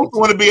 They both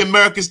want to be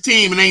America's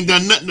team, and ain't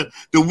done nothing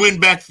to win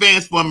back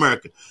fans for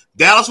America.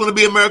 Dallas want to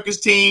be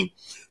America's team.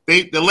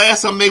 The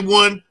last time they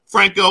won,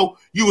 Franco,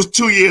 you was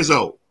 2 years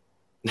old.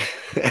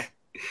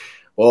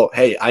 Well,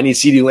 hey, I need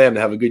CeeDee Lamb to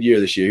have a good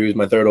year this year. He was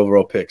my 3rd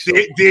overall pick. So.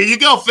 There you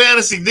go,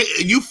 fantasy.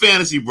 You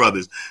fantasy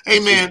brothers. Hey,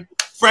 man,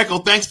 Franco,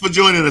 thanks for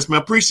joining us,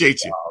 man.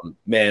 Appreciate you.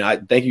 Man, I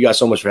thank you guys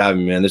so much for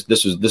having me, man.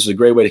 This is a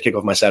great way to kick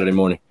off my Saturday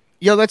morning.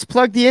 Yo, let's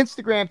plug the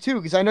Instagram too,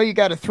 because I know you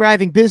got a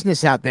thriving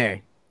business out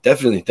there.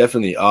 Definitely.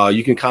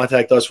 You can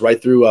contact us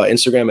right through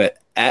Instagram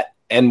at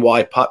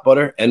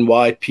NYPotbutter,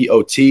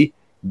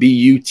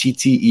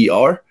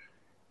 NYPOTBUTTER.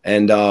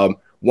 And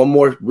one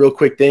more real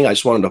quick thing, I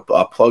just wanted to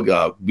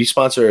plug. We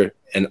sponsor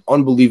an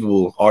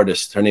unbelievable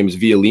artist. Her name is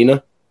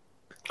Violina.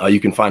 You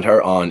can find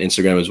her on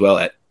Instagram as well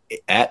at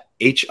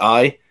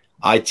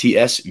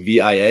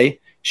HIITSVIA.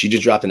 She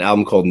just dropped an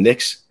album called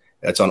Knicks.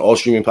 That's on all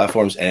streaming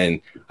platforms,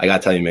 and I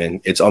gotta tell you, man,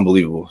 it's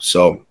unbelievable.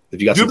 So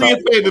if you got, do me a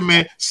favor,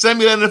 man, send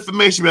me that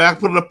information, man. I can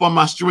put it up on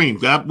my stream.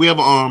 We have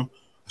a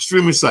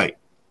streaming site.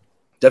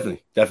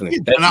 Definitely.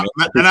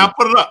 And I'll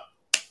put it up.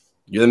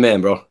 You're the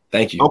man, bro.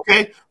 Thank you.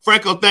 Okay,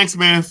 Franco, thanks,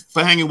 man,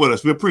 for hanging with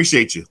us. We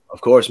appreciate you.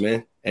 Of course,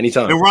 man.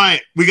 Anytime. And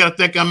Ryan, we gotta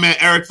thank our man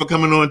Eric for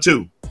coming on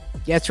too.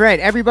 That's right.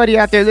 Everybody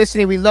out there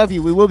listening, we love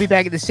you. We will be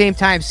back at the same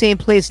time, same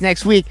place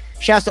next week.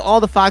 Shouts to all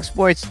the Fox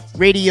Sports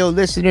radio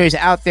listeners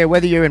out there,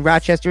 whether you're in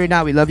Rochester or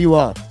not. We love you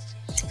all.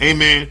 Hey,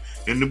 man.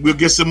 And we'll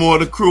get some more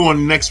of the crew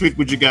on next week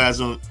with you guys.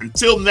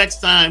 Until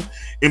next time,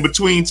 in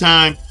between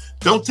time,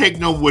 don't take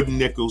no wooden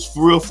nickels.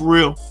 For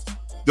real.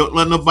 Don't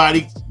let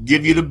nobody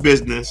give you the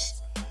business.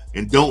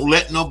 And don't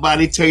let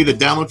nobody tell you that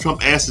Donald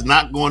Trump ass is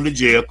not going to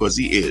jail, because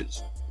he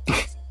is.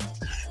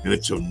 And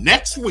until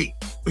next week,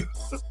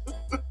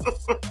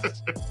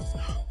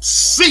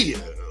 see ya.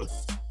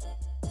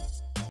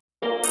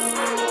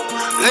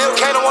 Lil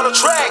Kano on the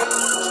track.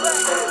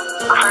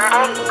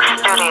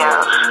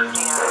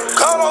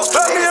 Carlos,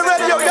 plug me in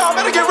radio. Y'all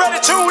better get ready.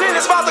 Tune in.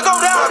 It's about to go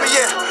down. Plug me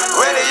in.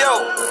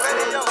 Radio.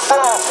 5,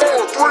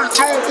 4, 3,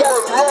 2,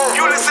 1, love.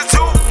 You listen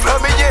to.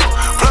 Plug me in.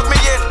 Plug me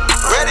in.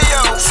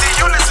 Radio. See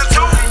you listen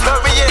to.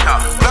 Plug me in.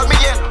 Plug me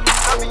in.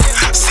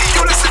 See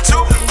you listen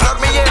to. Plug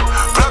me in.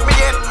 Plug me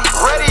in.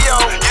 Radio.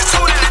 You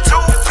tune in to.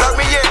 Plug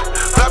me in.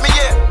 Plug me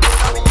in.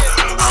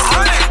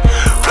 Run it.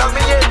 Plug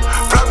me in.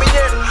 Plug me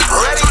in.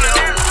 Radio.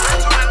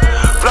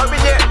 Plug me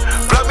in.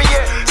 Plug me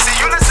in. See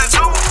you listen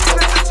to.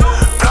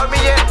 Plug me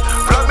in.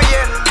 Plug me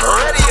in.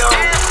 Radio.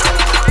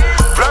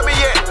 Plug me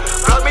in.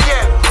 Plug me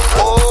in.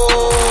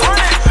 Oh,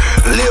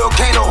 Lil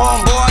Kano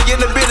homeboy in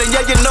the building.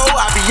 Yeah, you know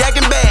I be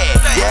acting bad.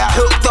 Yeah, I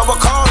hooked up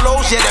with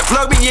Carlos. Yeah, that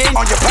plug me in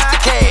on your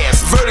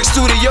podcast. Verdict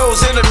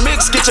Studios in the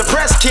mix. Get your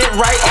press kit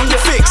right on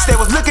your fix. They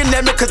was looking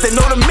at me cause they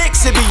know the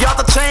mix. It be off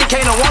the chain,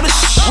 Kano on the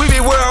We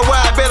be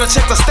worldwide, better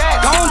check the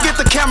stack. Go on, get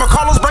the camera,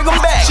 Carlos, bring them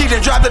back. She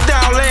done dropped it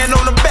down, laying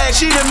on the back.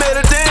 She done made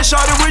a dance,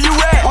 shawty, where you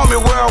at? Homie,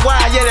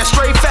 worldwide, yeah, that's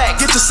straight fact.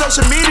 Get your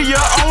social media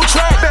on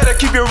track. Better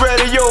keep your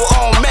radio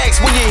on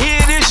max. When you hear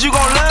this, you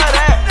gon' love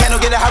that.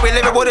 Kano get it how we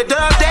live it, what it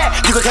does that.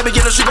 You can come and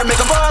get a street and make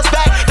a buzz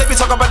back. They be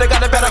talking about they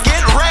got it, better get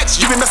racks.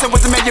 You be messing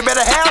with the man, you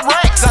better have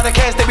racks. Out of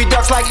cash, they be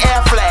ducks like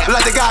air flat.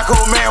 Like the guy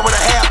called man with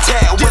a half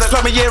tag. With a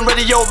plug me in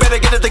radio, better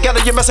get it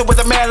together. You're messing with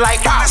a man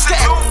like Bob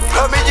Stack.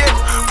 Plug me in,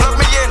 plug me